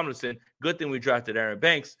Lincoln Tomlinson. Good thing we drafted Aaron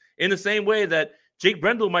Banks. In the same way that Jake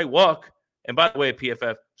Brendel might walk. And by the way,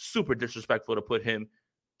 PFF, super disrespectful to put him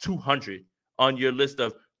 200 on your list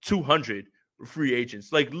of 200 free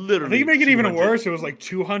agents. Like literally, I think you make it even 200. worse. It was like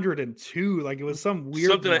 202. Like it was some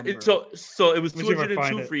weird Something number. like, so it was Let me see if I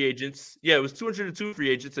find 202 it. free agents. Yeah, it was 202 free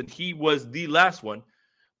agents, and he was the last one.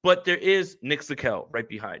 But there is Nick Zakelj right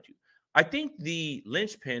behind you. I think the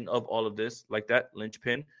linchpin of all of this, like that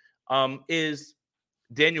linchpin, is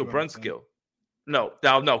Daniel Brunskill. No,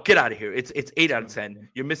 get out of here. It's 8 out of 10.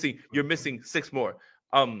 You're missing 6 more.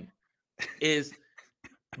 Is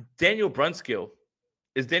Daniel Brunskill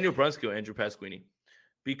Andrew Pasquini?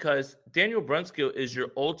 Because Daniel Brunskill is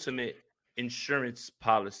your ultimate insurance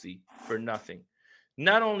policy for nothing.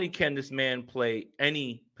 Not only can this man play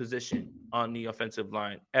any position on the offensive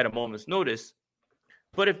line at a moment's notice,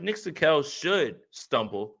 but if Nick Zakelj should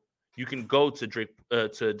stumble, you can go to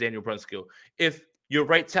Daniel Brunskill. If your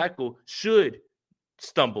right tackle should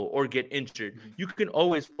stumble or get injured, you can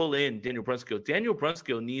always pull in Daniel Brunskill. Daniel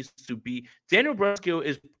Brunskill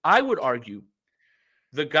is, I would argue,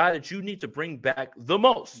 the guy that you need to bring back the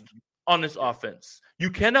most on this offense. You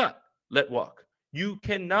cannot let walk. You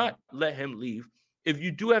cannot let him leave. If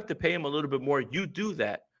you do have to pay him a little bit more, you do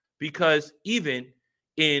that, because even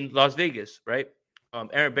in Las Vegas, right?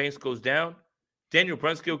 Aaron Banks goes down. Daniel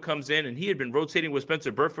Brunskill comes in, and he had been rotating with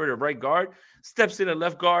Spencer Burford at right guard, steps in at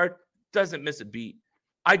left guard, doesn't miss a beat.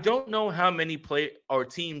 I don't know how many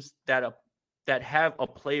teams that have a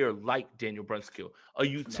player like Daniel Brunskill, a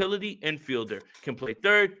utility infielder, can play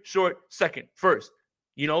third, short, second, first.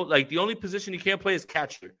 Like the only position he can't play is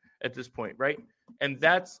catcher at this point, right? And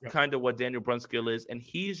that's kind of what Daniel Brunskill is. And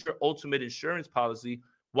he's your ultimate insurance policy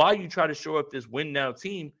while you try to show up this win now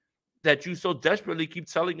team that you so desperately keep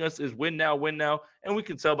telling us is win now. And we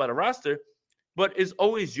can tell by the roster, but is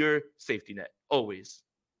always your safety net. Always.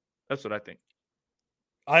 That's what I think.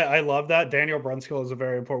 I love that. Daniel Brunskill is a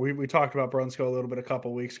very important. We talked about Brunskill a little bit a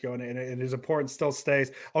couple weeks ago, and his importance still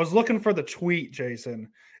stays. I was looking for the tweet, Jason.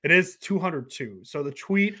 It is 202. So the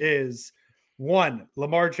tweet is 1,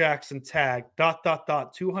 Lamar Jackson tag, ...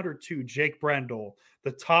 202, Jake Brendel,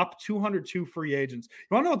 the top 202 free agents.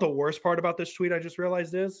 You want to know what the worst part about this tweet I just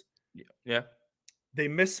realized is? Yeah. They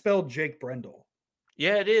misspelled Jake Brendel.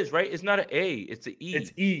 Yeah, it is, right? It's not an A, it's an E.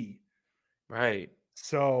 It's E. Right.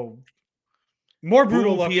 So more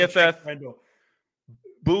brutal luck PFF.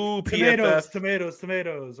 Boo, Tomatoes, PFF.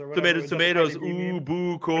 tomatoes, or whatever. Tomatoes. Ooh,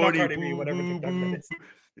 boo, Cordy. Boo, boo, boo.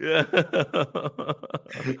 Yeah.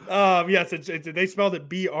 Yes, it's they spelled it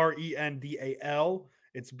Brendal.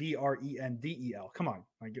 It's Brendel. Come on,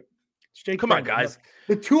 it's Jake Come on, Brendel, guys.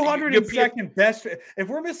 the 202nd best. If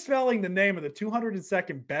we're misspelling the name of the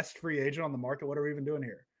 202nd best free agent on the market, what are we even doing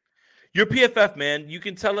here? Your PFF, man. You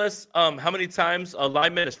can tell us how many times a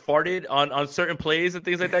lineman has farted on certain plays and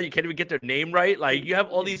things like that. You can't even get their name right. Like, you have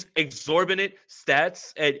all these exorbitant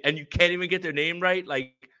stats and you can't even get their name right.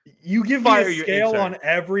 Like, you give me a scale on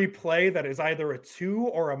every play that is either a 2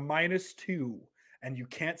 or a -2, and you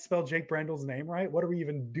can't spell Jake Brendel's name right. What are we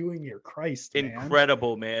even doing here? Christ, man.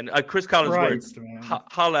 Incredible, man. Chris Collinsworth,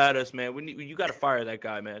 holla at us, man. You got to fire that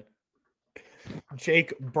guy, man.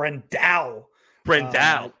 Jake Brendel.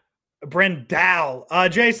 Brendel.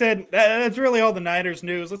 Jason, that's really all the Niners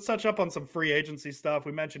news. Let's touch up on some free agency stuff.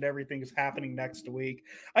 We mentioned everything is happening next week.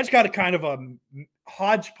 I just got a kind of a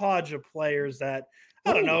hodgepodge of players that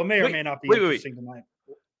I don't know, may or may not be interesting tonight.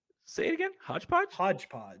 Say it again. Hodgepodge.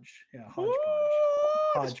 Yeah,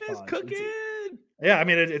 hodgepodge. This man's cooking. Yeah, I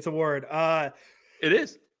mean it's a word. It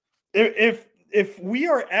is. If we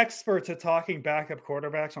are experts at talking backup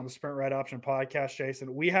quarterbacks on the Sprint Right Option podcast,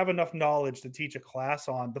 Jason, we have enough knowledge to teach a class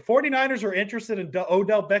on. The 49ers are interested in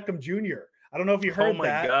Odell Beckham Jr. I don't know if you heard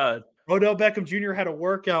that. Oh, my God. Odell Beckham Jr. had a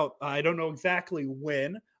workout. I don't know exactly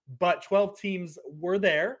when, but 12 teams were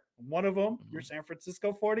there. One of them, your San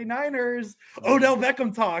Francisco 49ers. Odell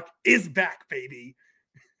Beckham talk is back, baby.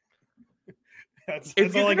 That's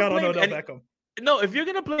all I got on Odell Beckham. No, if you're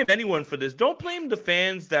going to blame anyone for this, don't blame the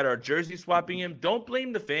fans that are jersey swapping him. Don't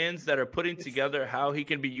blame the fans that are putting together how he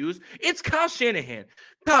can be used. It's Kyle Shanahan.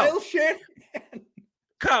 Kyle,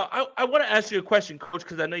 I want to ask you a question, Coach,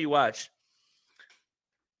 because I know you watch.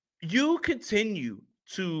 You continue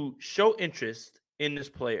to show interest in this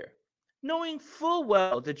player, knowing full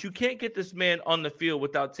well that you can't get this man on the field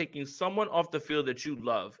without taking someone off the field that you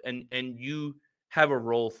love and you have a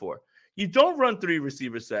role for. You don't run 3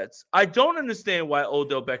 receiver sets. I don't understand why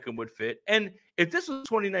Odell Beckham would fit. And if this was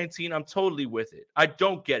 2019, I'm totally with it. I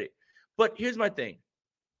don't get it. But here's my thing.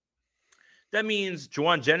 That means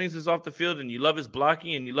Juwan Jennings is off the field and you love his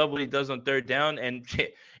blocking and you love what he does on third down. And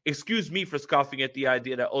excuse me for scoffing at the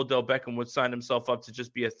idea that Odell Beckham would sign himself up to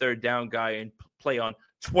just be a third down guy and play on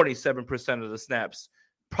 27% of the snaps.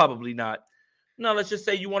 Probably not. No, let's just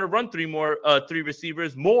say you want to run 3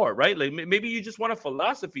 receivers more, right? Like maybe you just want a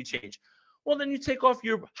philosophy change. Well, then you take off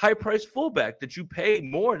your high-priced fullback that you pay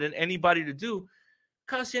more than anybody to do.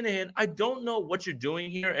 Kyle Shanahan, I don't know what you're doing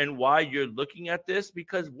here and why you're looking at this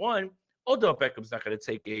because, 1, Odell Beckham's not going to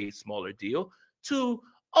take a smaller deal. 2,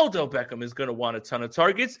 Odell Beckham is going to want a ton of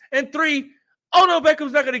targets. And 3, Odell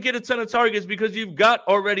Beckham's not going to get a ton of targets because you've got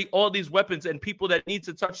already all these weapons and people that need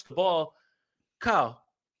to touch the ball. Kyle,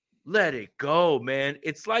 let it go, man.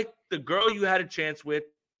 It's like the girl you had a chance with.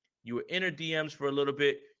 You were in her DMs for a little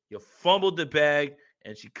bit. You fumbled the bag,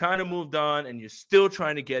 and she kind of moved on, and you're still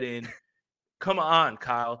trying to get in. Come on,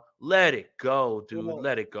 Kyle. Let it go, dude. Well,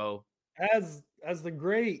 let it go. As the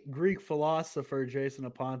great Greek philosopher Jason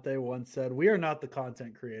Aponte once said, we are not the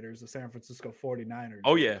content creators, the San Francisco 49ers.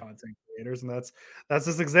 Oh, yeah. Content creators, and that's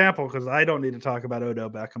this example because I don't need to talk about Odell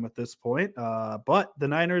Beckham at this point. But the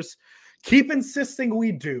Niners keep insisting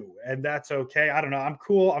we do, and that's okay. I don't know. I'm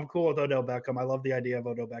cool with Odell Beckham. I love the idea of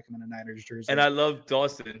Odell Beckham in a Niners jersey. And I love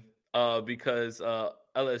Dawson because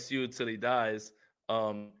LSU until he dies.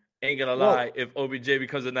 Ain't gonna lie, if OBJ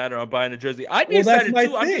becomes a Niner, I'm buying a jersey. I'd be excited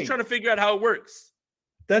too. I'm just trying to figure out how it works.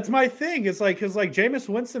 That's my thing. It's like because Jameis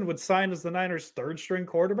Winston would sign as the Niners' third string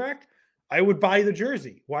quarterback. I would buy the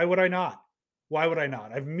jersey. Why would I not?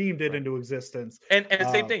 I've memed it into existence. And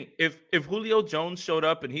same thing. If Julio Jones showed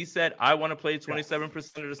up and he said, I want to play 27%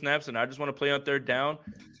 of the snaps and I just want to play on third down,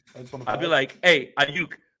 I'd be like, hey,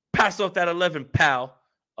 Ayuk, pass off that 11, pal.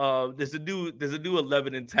 There's a new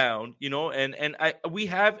 11 in town, you know, and we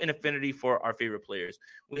have an affinity for our favorite players.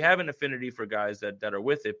 We have an affinity for guys that are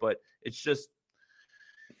with it, but it's just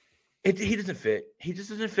he doesn't fit. He just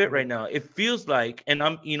doesn't fit right now. It feels like, and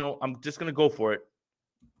I'm just gonna go for it.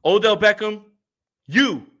 Odell Beckham,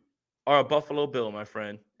 you are a Buffalo Bill, my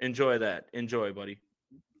friend. Enjoy that. Enjoy, buddy.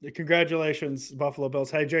 Congratulations, Buffalo Bills.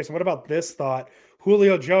 Hey, Jason, what about this thought?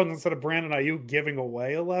 Julio Jones instead of Brandon Ayuk giving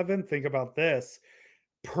away 11. Think about this.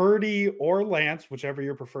 Purdy or Lance, whichever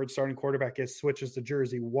your preferred starting quarterback is, switches to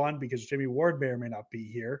jersey 1 because Jimmy Ward may or may not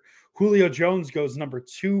be here. Julio Jones goes number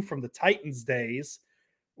 2 from the Titans days.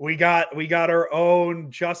 We got our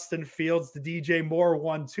own Justin Fields, the DJ Moore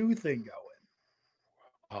 1-2 thing going.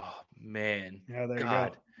 Oh man. Yeah, there God. you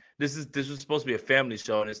go. This was supposed to be a family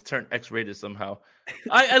show, and it's turned X-rated somehow.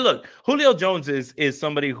 I look, Julio Jones is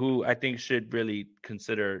somebody who I think should really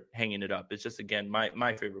consider hanging it up. It's just, again,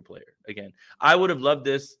 my favorite player. Again, I would have loved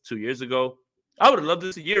this 2 years ago. I would have loved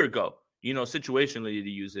this a year ago, situationally to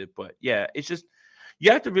use it. But yeah, it's just,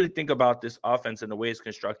 you have to really think about this offense and the way it's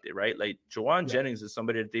constructed, right? Like Jawan Jennings is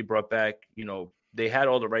somebody that they brought back. They had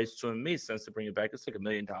all the rights to him. It made sense to bring it back. It's like $1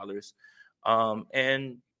 million.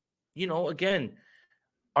 And again,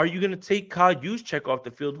 are you going to take Kyle Juszczyk off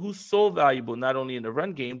the field, who's so valuable not only in the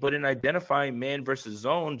run game, but in identifying man versus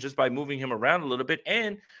zone just by moving him around a little bit,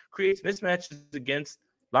 and creates mismatches against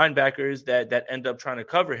linebackers that end up trying to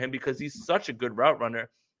cover him because he's such a good route runner?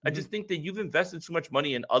 Mm-hmm. I just think that you've invested too much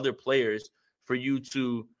money in other players for you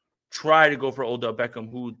to try to go for Odell Beckham,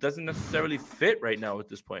 who doesn't necessarily fit right now at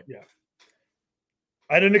this point. Yeah.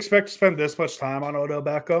 I didn't expect to spend this much time on Odell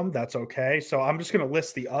Beckham. That's okay. So I'm just going to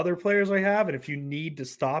list the other players I have. And if you need to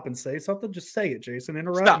stop and say something, just say it, Jason.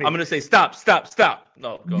 Interrupt me. I'm going to say stop.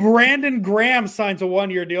 No, go. Brandon Graham signs a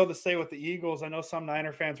 1-year deal to stay with the Eagles. I know some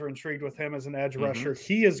Niner fans were intrigued with him as an edge rusher.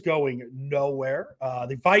 He is going nowhere.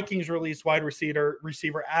 The Vikings released wide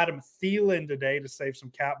receiver Adam Thielen today to save some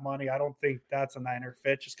cap money. I don't think that's a Niner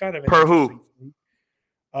fit. Just kind of per who?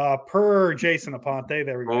 Per Jason Aponte.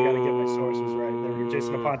 There we go. I got to get my sources right. There we go.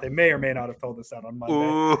 Jason Aponte may or may not have told us that on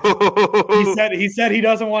Monday. He said he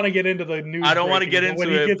doesn't want to get into the news. I don't want to get into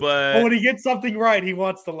it, but when he gets something right, he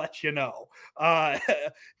wants to let you know.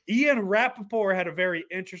 Ian Rappaport had a very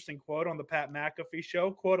interesting quote on the Pat McAfee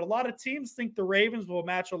show. Quote, "A lot of teams think the Ravens will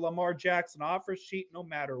match a Lamar Jackson offer sheet no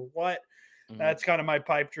matter what." That's kind of my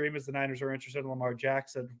pipe dream, is the Niners are interested in Lamar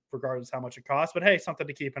Jackson, regardless how much it costs. But hey, something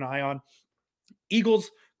to keep an eye on.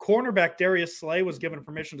 Eagles cornerback Darius Slay was given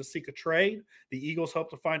permission to seek a trade. The Eagles hope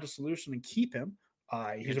to find a solution and keep him.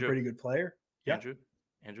 He's a pretty good player. Yeah. Andrew,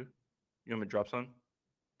 you want me to drop something?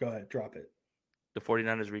 Go ahead, drop it. The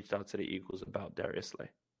 49ers reached out to the Eagles about Darius Slay.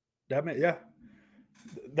 That's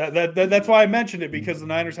why I mentioned it, because the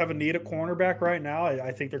Niners have a need at cornerback right now.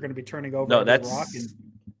 I think they're going to be turning over. No, that's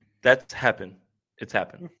happened. It's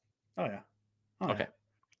happened. Oh yeah. Okay.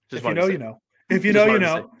 If you know, you know. If you know, you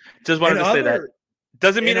know. Just wanted to say that.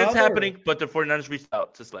 Doesn't mean it's happening, but the 49ers reached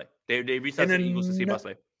out to Slay. They reached out to the Eagles to see about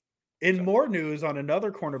Slay. In more news on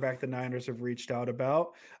another cornerback the Niners have reached out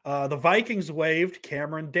about, the Vikings waived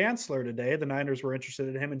Cameron Dantzler today. The Niners were interested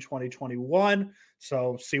in him in 2021.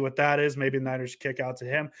 So see what that is. Maybe the Niners kick out to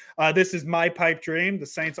him. This is my pipe dream. The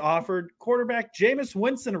Saints offered quarterback Jameis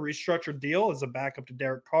Winston a restructured deal as a backup to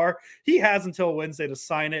Derek Carr. He has until Wednesday to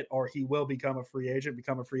sign it, or he will become a free agent.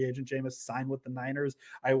 Jameis, sign with the Niners.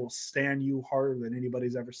 I will stand you harder than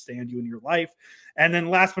anybody's ever stand you in your life. And then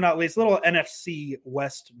last but not least, little NFC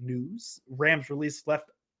West news. Rams released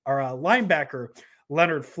linebacker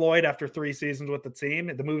Leonard Floyd after 3 seasons with the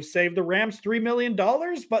team. The move saved the Rams $3 million,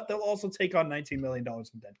 but they'll also take on $19 million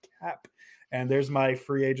in dead cap. And there's my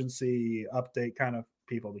free agency update, kind of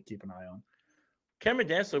people to keep an eye on. Cameron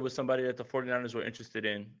Dantzler was somebody that the 49ers were interested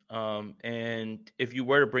in. And if you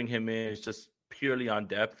were to bring him in, it's just purely on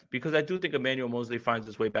depth, because I do think Emmanuel Mosley finds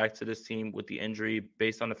his way back to this team with the injury,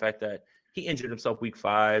 based on the fact that he injured himself week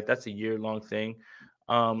 5. That's a year-long thing.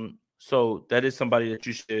 So that is somebody that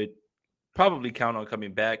you should probably count on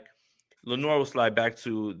coming back. Lenoir will slide back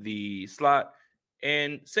to the slot,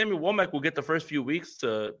 and Samuel Womack will get the first few weeks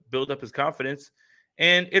to build up his confidence.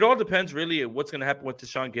 And it all depends really on what's going to happen with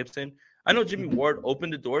Deshaun Gibson. I know Jimmy Ward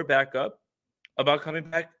opened the door back up about coming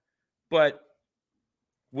back, but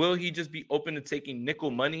will he just be open to taking nickel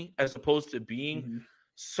money as opposed to being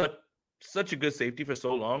such a good safety for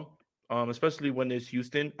so long? Especially when there's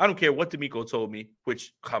Houston. I don't care what D'Amico told me,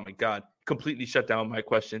 which, oh my God, completely shut down my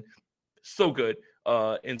question. So good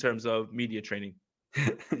in terms of media training.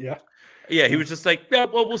 Yeah, he was just like, yeah,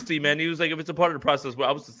 well, we'll see, man. He was like, if it's a part of the process, well,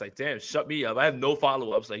 I was just like, damn, shut me up. I have no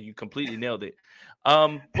follow-ups. Like, you completely nailed it.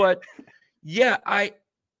 But yeah, I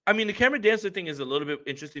mean, the Cameron Dantzler thing is a little bit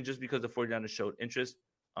interesting just because the 49ers showed interest.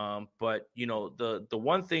 But the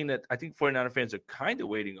one thing that I think 49er fans are kind of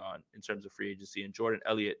waiting on in terms of free agency, and Jordan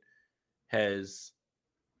Elliott has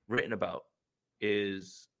written about,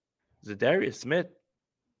 is Zadarius Smith.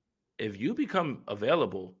 If you become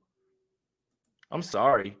available, I'm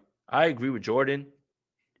sorry. I agree with Jordan.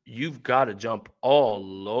 You've got to jump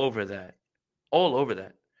all over that.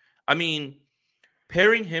 I mean,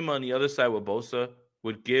 pairing him on the other side with Bosa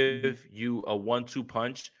would give you a 1-2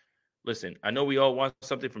 punch. Listen, I know we all want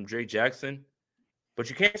something from Drake Jackson, but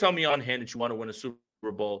you can't tell me on hand that you want to win a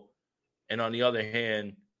Super Bowl, and on the other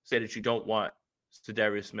hand, say that you don't want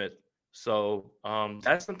Zadarius Smith. So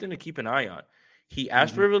that's something to keep an eye on. He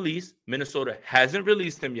asked for a release. Minnesota hasn't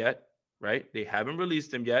released him yet. right? They haven't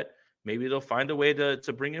released him yet. Maybe they'll find a way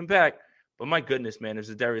to bring him back. But my goodness, man, if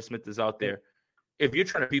Za'Darius Smith is out there, if you're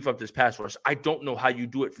trying to beef up this pass rush, I don't know how you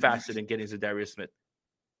do it faster than getting Za'Darius Smith.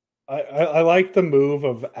 I like the move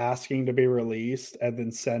of asking to be released and then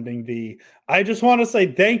sending I just want to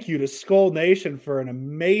say thank you to Skull Nation for an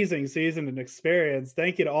amazing season and experience.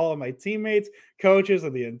 Thank you to all of my teammates, coaches,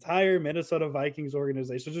 and the entire Minnesota Vikings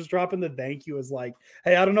organization. Just dropping the thank you as like,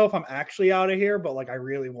 hey, I don't know if I'm actually out of here, but like I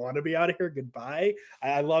really want to be out of here. Goodbye.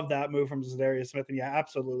 I love that move from Za'Darius Smith. And yeah,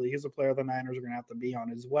 absolutely. He's a player the Niners are going to have to be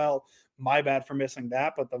on as well. My bad for missing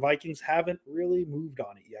that, but the Vikings haven't really moved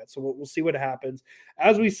on it yet. So we'll see what happens.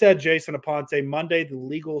 As we said, Jason Aponte, Monday, the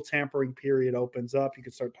legal tampering period opens up. You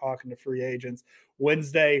can start talking to free agents.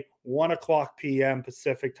 Wednesday, 1 o'clock p.m.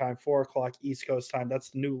 Pacific time, 4 o'clock East Coast time.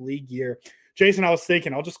 That's the new league year. Jason, I was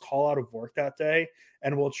thinking I'll just call out of work that day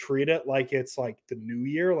and we'll treat it like it's like the new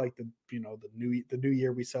year, like the new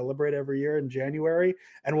year we celebrate every year in January.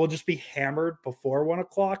 And we'll just be hammered before 1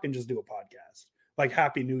 o'clock and just do a podcast. Like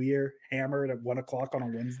Happy New Year, hammered at 1 o'clock on a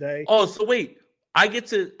Wednesday. Oh, so wait, I get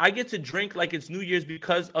to drink like it's New Year's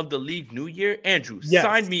because of the league New Year. Andrew, yes.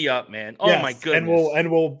 Sign me up, man. Oh my goodness.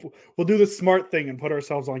 And we'll do the smart thing and put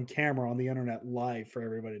ourselves on camera on the internet live for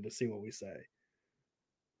everybody to see what we say.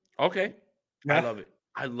 Okay, yeah. I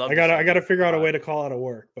love it. I gotta figure out a way to call out of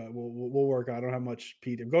work, but we'll work on it. I don't have much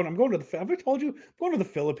PT. I'm going to the. Have I told you? I'm going to the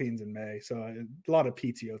Philippines in May, so a lot of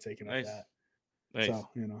PTO taking up that. Nice. So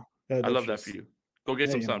I love that for you. Go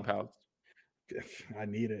get some sun, pal. I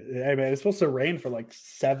need it. Hey, man, it's supposed to rain for like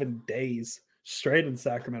 7 days straight in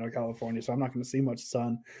Sacramento, California, so I'm not going to see much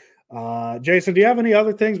sun. Jason, do you have any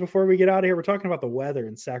other things before we get out of here? We're talking about the weather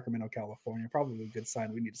in Sacramento, California. Probably a good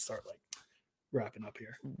sign we need to start like wrapping up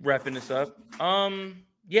here. Wrapping this up.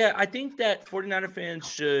 Yeah, I think that 49er fans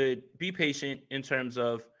should be patient in terms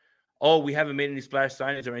of, we haven't made any splash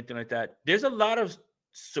signings or anything like that. There's a lot of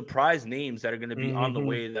surprise names that are going to be on the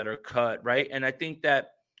way that are cut, right? And I think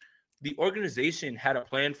that the organization had a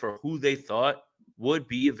plan for who they thought would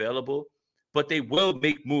be available, but they will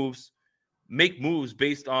make moves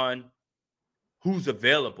based on who's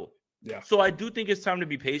available. Yeah. So I do think it's time to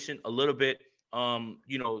be patient a little bit.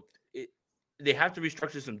 They have to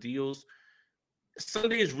restructure some deals.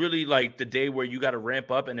 Sunday is really like the day where you got to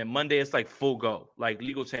ramp up, and then Monday it's like full go, like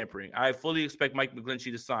legal tampering. I fully expect Mike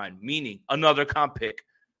McGlinchey to sign, meaning another comp pick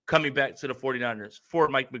coming back to the 49ers for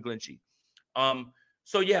Mike McGlinchey.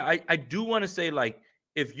 So yeah, I do want to say, like,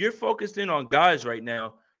 if you're focused in on guys right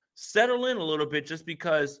now, settle in a little bit, just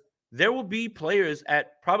because there will be players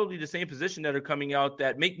at probably the same position that are coming out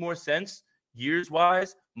that make more sense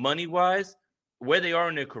years-wise, money-wise, where they are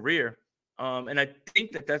in their career. And I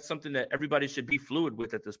think that that's something that everybody should be fluid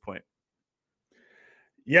with at this point.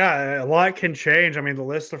 Yeah, a lot can change. I mean, the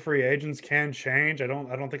list of free agents can change. I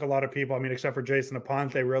don't think a lot of people, I mean, except for Jason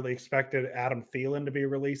Aponte, really expected Adam Thielen to be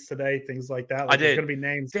released today, things like that. Like, I did. There's going to be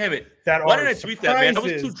names. Damn it. That Why did I tweet that, man? I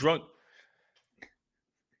was too drunk.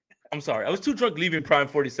 I'm sorry. I was too drunk leaving Prime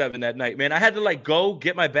 47 that night, man. I had to like go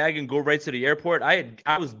get my bag and go right to the airport. I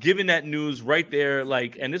was given that news right there,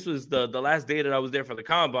 like, and this was the last day that I was there for the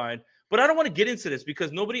combine. But I don't want to get into this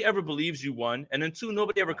because nobody ever believes you, one, and then two,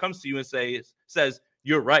 nobody ever comes to you and says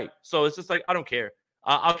you're right. So it's just like, I don't care.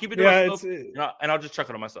 I'll keep it to myself, and I'll just chuck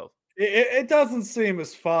it on myself. It doesn't seem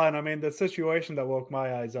as fun. I mean, the situation that woke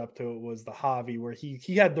my eyes up to it was the Javi, where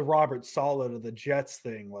he had the Robert Saleh of the Jets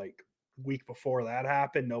thing like week before that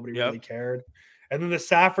happened. Nobody really cared. And then the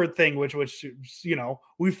Safford thing, which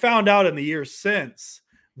we found out in the years since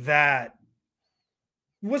that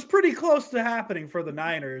was pretty close to happening for the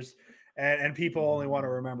Niners. And people only want to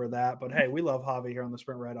remember that. But hey, we love Javi here on the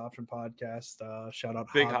Sprint Right Option podcast. Shout out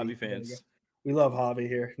big Javi Javi fans. We love Javi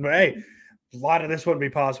here. But hey, a lot of this wouldn't be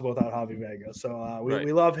possible without Javi Vega. So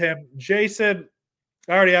we love him. Jason,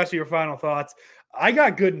 I already asked you your final thoughts. I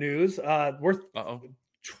got good news. We're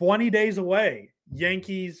 20 days away.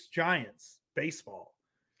 Yankees, Giants, baseball.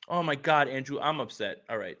 Oh my God, Andrew, I'm upset.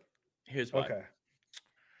 All right. Here's why. Okay.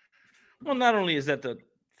 Well, not only is that the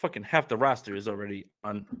fucking half the roster is already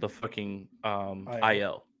on the fucking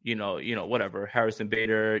IL. Whatever. Harrison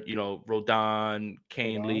Bader, Rodon,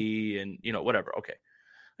 Kane Lee, and whatever. Okay.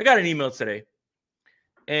 I got an email today,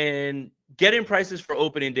 and get-in prices for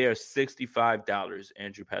opening day are $65,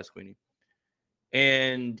 Andrew Pasquini.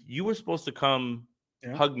 And you were supposed to come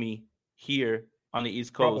hug me here on the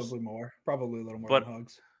East Coast. Probably a little more than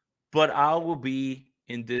hugs. But I will be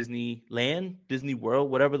in Disneyland, Disney World,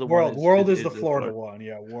 whatever the World. one is. World is the Florida one.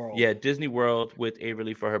 Yeah, World. Yeah, Disney World with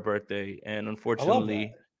Averly for her birthday. And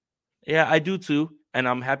unfortunately, I do too. And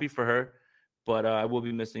I'm happy for her. But I will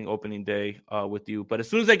be missing opening day with you. But as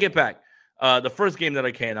soon as I get back, The first game that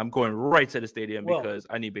I can, I'm going right to the stadium because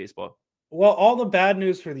I need baseball. Well, all the bad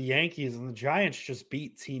news for the Yankees and the Giants just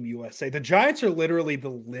beat Team USA. The Giants are literally the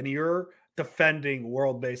linear defending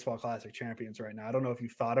World Baseball Classic champions right now. I don't know if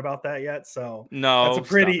you've thought about that yet. So no, that's a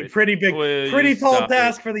pretty big, pretty tall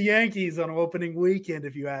task for the Yankees on opening weekend,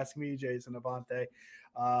 if you ask me, Jason Avante.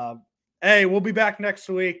 Hey, we'll be back next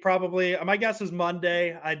week. Probably, my guess is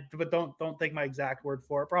Monday. But don't take my exact word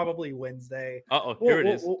for it. Probably Wednesday. Here it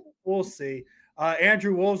is. We'll see.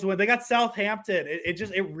 Andrew Wolves win. They got Southampton.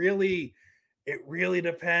 It really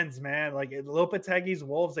depends, man. Like Lopetegui's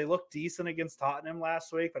Wolves, they looked decent against Tottenham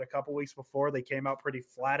last week, but a couple weeks before they came out pretty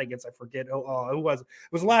flat against, I forget who was. It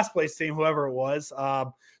was last place team, whoever it was.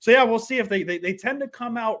 So yeah, we'll see if they tend to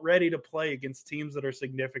come out ready to play against teams that are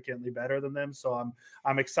significantly better than them. So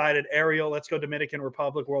I'm excited. Ariel, let's go Dominican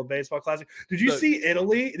Republic World Baseball Classic. Did you see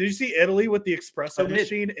Italy? Did you see Italy with the espresso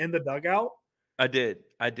machine in the dugout? I did.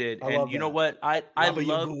 And you know what? I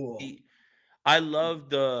love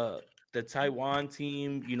the Taiwan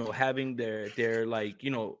team, having their like,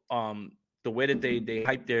 the way that they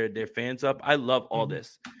hype their fans up. I love all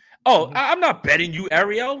this. Oh, I'm not betting you,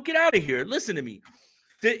 Ariel. Get out of here. Listen to me.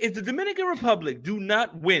 If the Dominican Republic do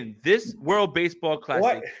not win this World Baseball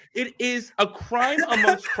Classic, it is a crime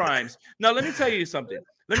amongst crimes. Now, let me tell you something.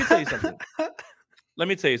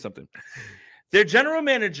 Their general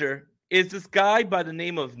manager is this guy by the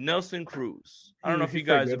name of Nelson Cruz. I don't know if you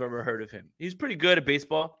guys have ever heard of him. He's pretty good at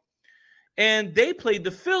baseball. And they played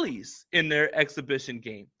the Phillies in their exhibition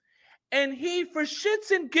game. And he, for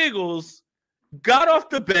shits and giggles, got off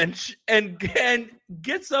the bench and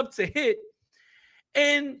gets up to hit.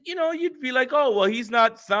 And, you'd be like, oh, well, he's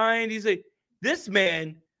not signed. This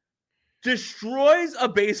man destroys a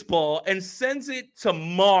baseball and sends it to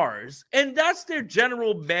Mars. And that's their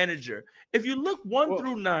general manager. If you look 1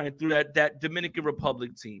 through 9 through that Dominican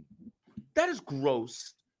Republic team, that is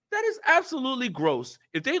gross. That is absolutely gross.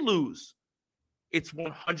 If they lose, it's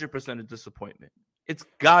 100% a disappointment. It's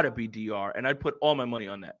got to be DR, and I'd put all my money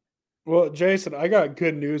on that. Well, Jason, I got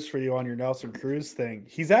good news for you on your Nelson Cruz thing.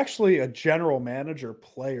 He's actually a general manager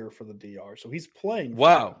player for the DR, so he's playing.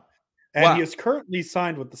 Wow. And he is currently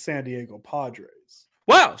signed with the San Diego Padres.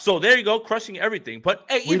 Wow. So there you go, crushing everything. But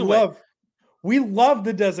hey, either way. We love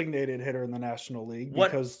the designated hitter in the National League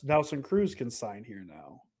because Nelson Cruz can sign here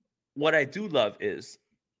now. What I do love is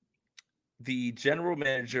the general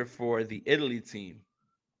manager for the Italy team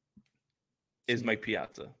is Mike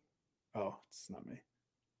Piazza. Oh, it's not me.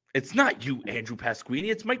 It's not you, Andrew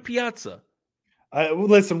Pasquini. It's Mike Piazza.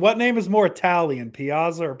 Listen, what name is more Italian,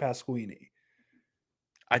 Piazza or Pasquini?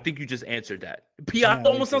 I think you just answered that. Piazza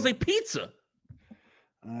almost sounds like pizza.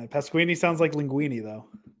 Pasquini sounds like linguine, though.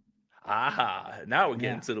 Now we're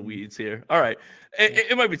getting to the weeds here. All right.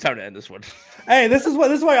 It might be time to end this one. Hey, this is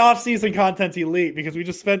why off-season content's elite, because we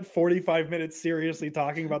just spent 45 minutes seriously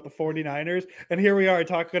talking about the 49ers, and here we are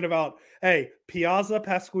talking about, Piazza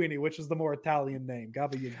Pasquini, which is the more Italian name.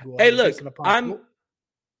 Hey, look,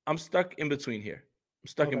 I'm stuck in between here.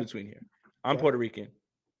 I'm Puerto Rican.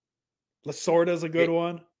 Lasorda's a good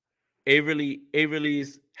one.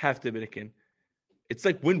 Averly's half Dominican. It's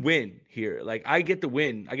like win-win here. Like I get the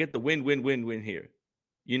win. I get the win here.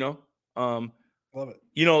 Love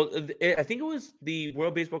it. I think it was the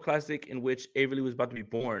World Baseball Classic in which Averly was about to be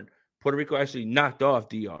born. Puerto Rico actually knocked off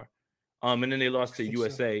DR. And then they lost to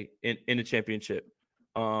USA in the championship.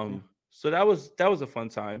 So that was a fun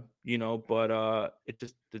time, but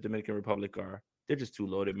the Dominican Republic they're just too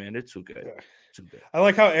loaded, man. They're too good. Yeah. Too good. I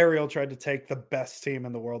like how Ariel tried to take the best team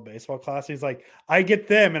in the World Baseball Classic. He's like, I get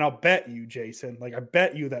them, and I'll bet you, Jason. Like, I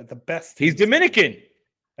bet you that the best team. He's Dominican.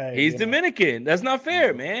 He's Dominican. That's not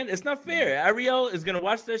fair, man. It's not fair. Ariel is gonna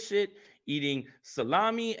watch that shit eating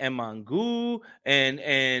salami and mango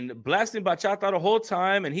and blasting bachata the whole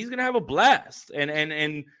time, and he's gonna have a blast.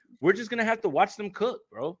 And we're just gonna have to watch them cook,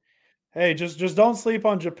 bro. Hey, just don't sleep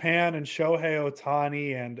on Japan and Shohei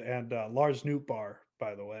Ohtani and Lars Nootbaar,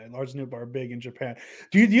 by the way. Lars Nootbaar big in Japan.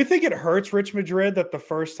 Do you think it hurts Rich Madrid that the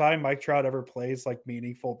first time Mike Trout ever plays like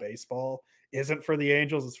meaningful baseball isn't for the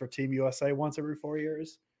Angels, it's for Team USA once every 4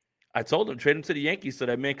 years? I told him trade him to the Yankees so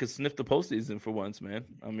that man could sniff the postseason for once, man.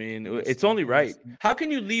 I mean, it's only right. How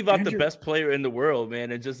can you leave out the best player in the world,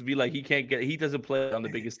 man, and just be like he doesn't play on the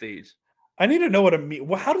biggest stage? I need to know what it means.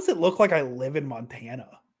 Well, how does it look like I live in Montana?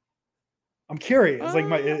 I'm curious.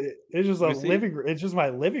 It's just living room. It's just my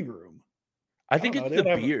living room. I think it's the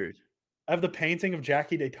beard. I have the painting of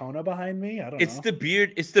Jackie Daytona behind me. I don't know. It's the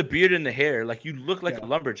beard. It's the beard and the hair. Like you look like a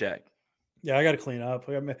lumberjack. Yeah, I got to clean up.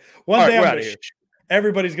 One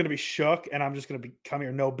Everybody's going to be shook, and I'm just going to be come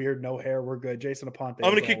here, no beard, no hair. We're good. Jason Aponte.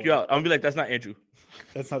 I'm going to kick you out. I'm going to be like, that's not Andrew.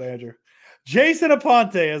 That's not Andrew. Jason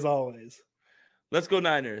Aponte, as always. Let's go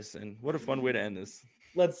Niners, and what a fun way to end this.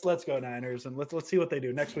 Let's go Niners, and let's see what they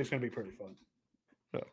do. Next week's going to be pretty fun.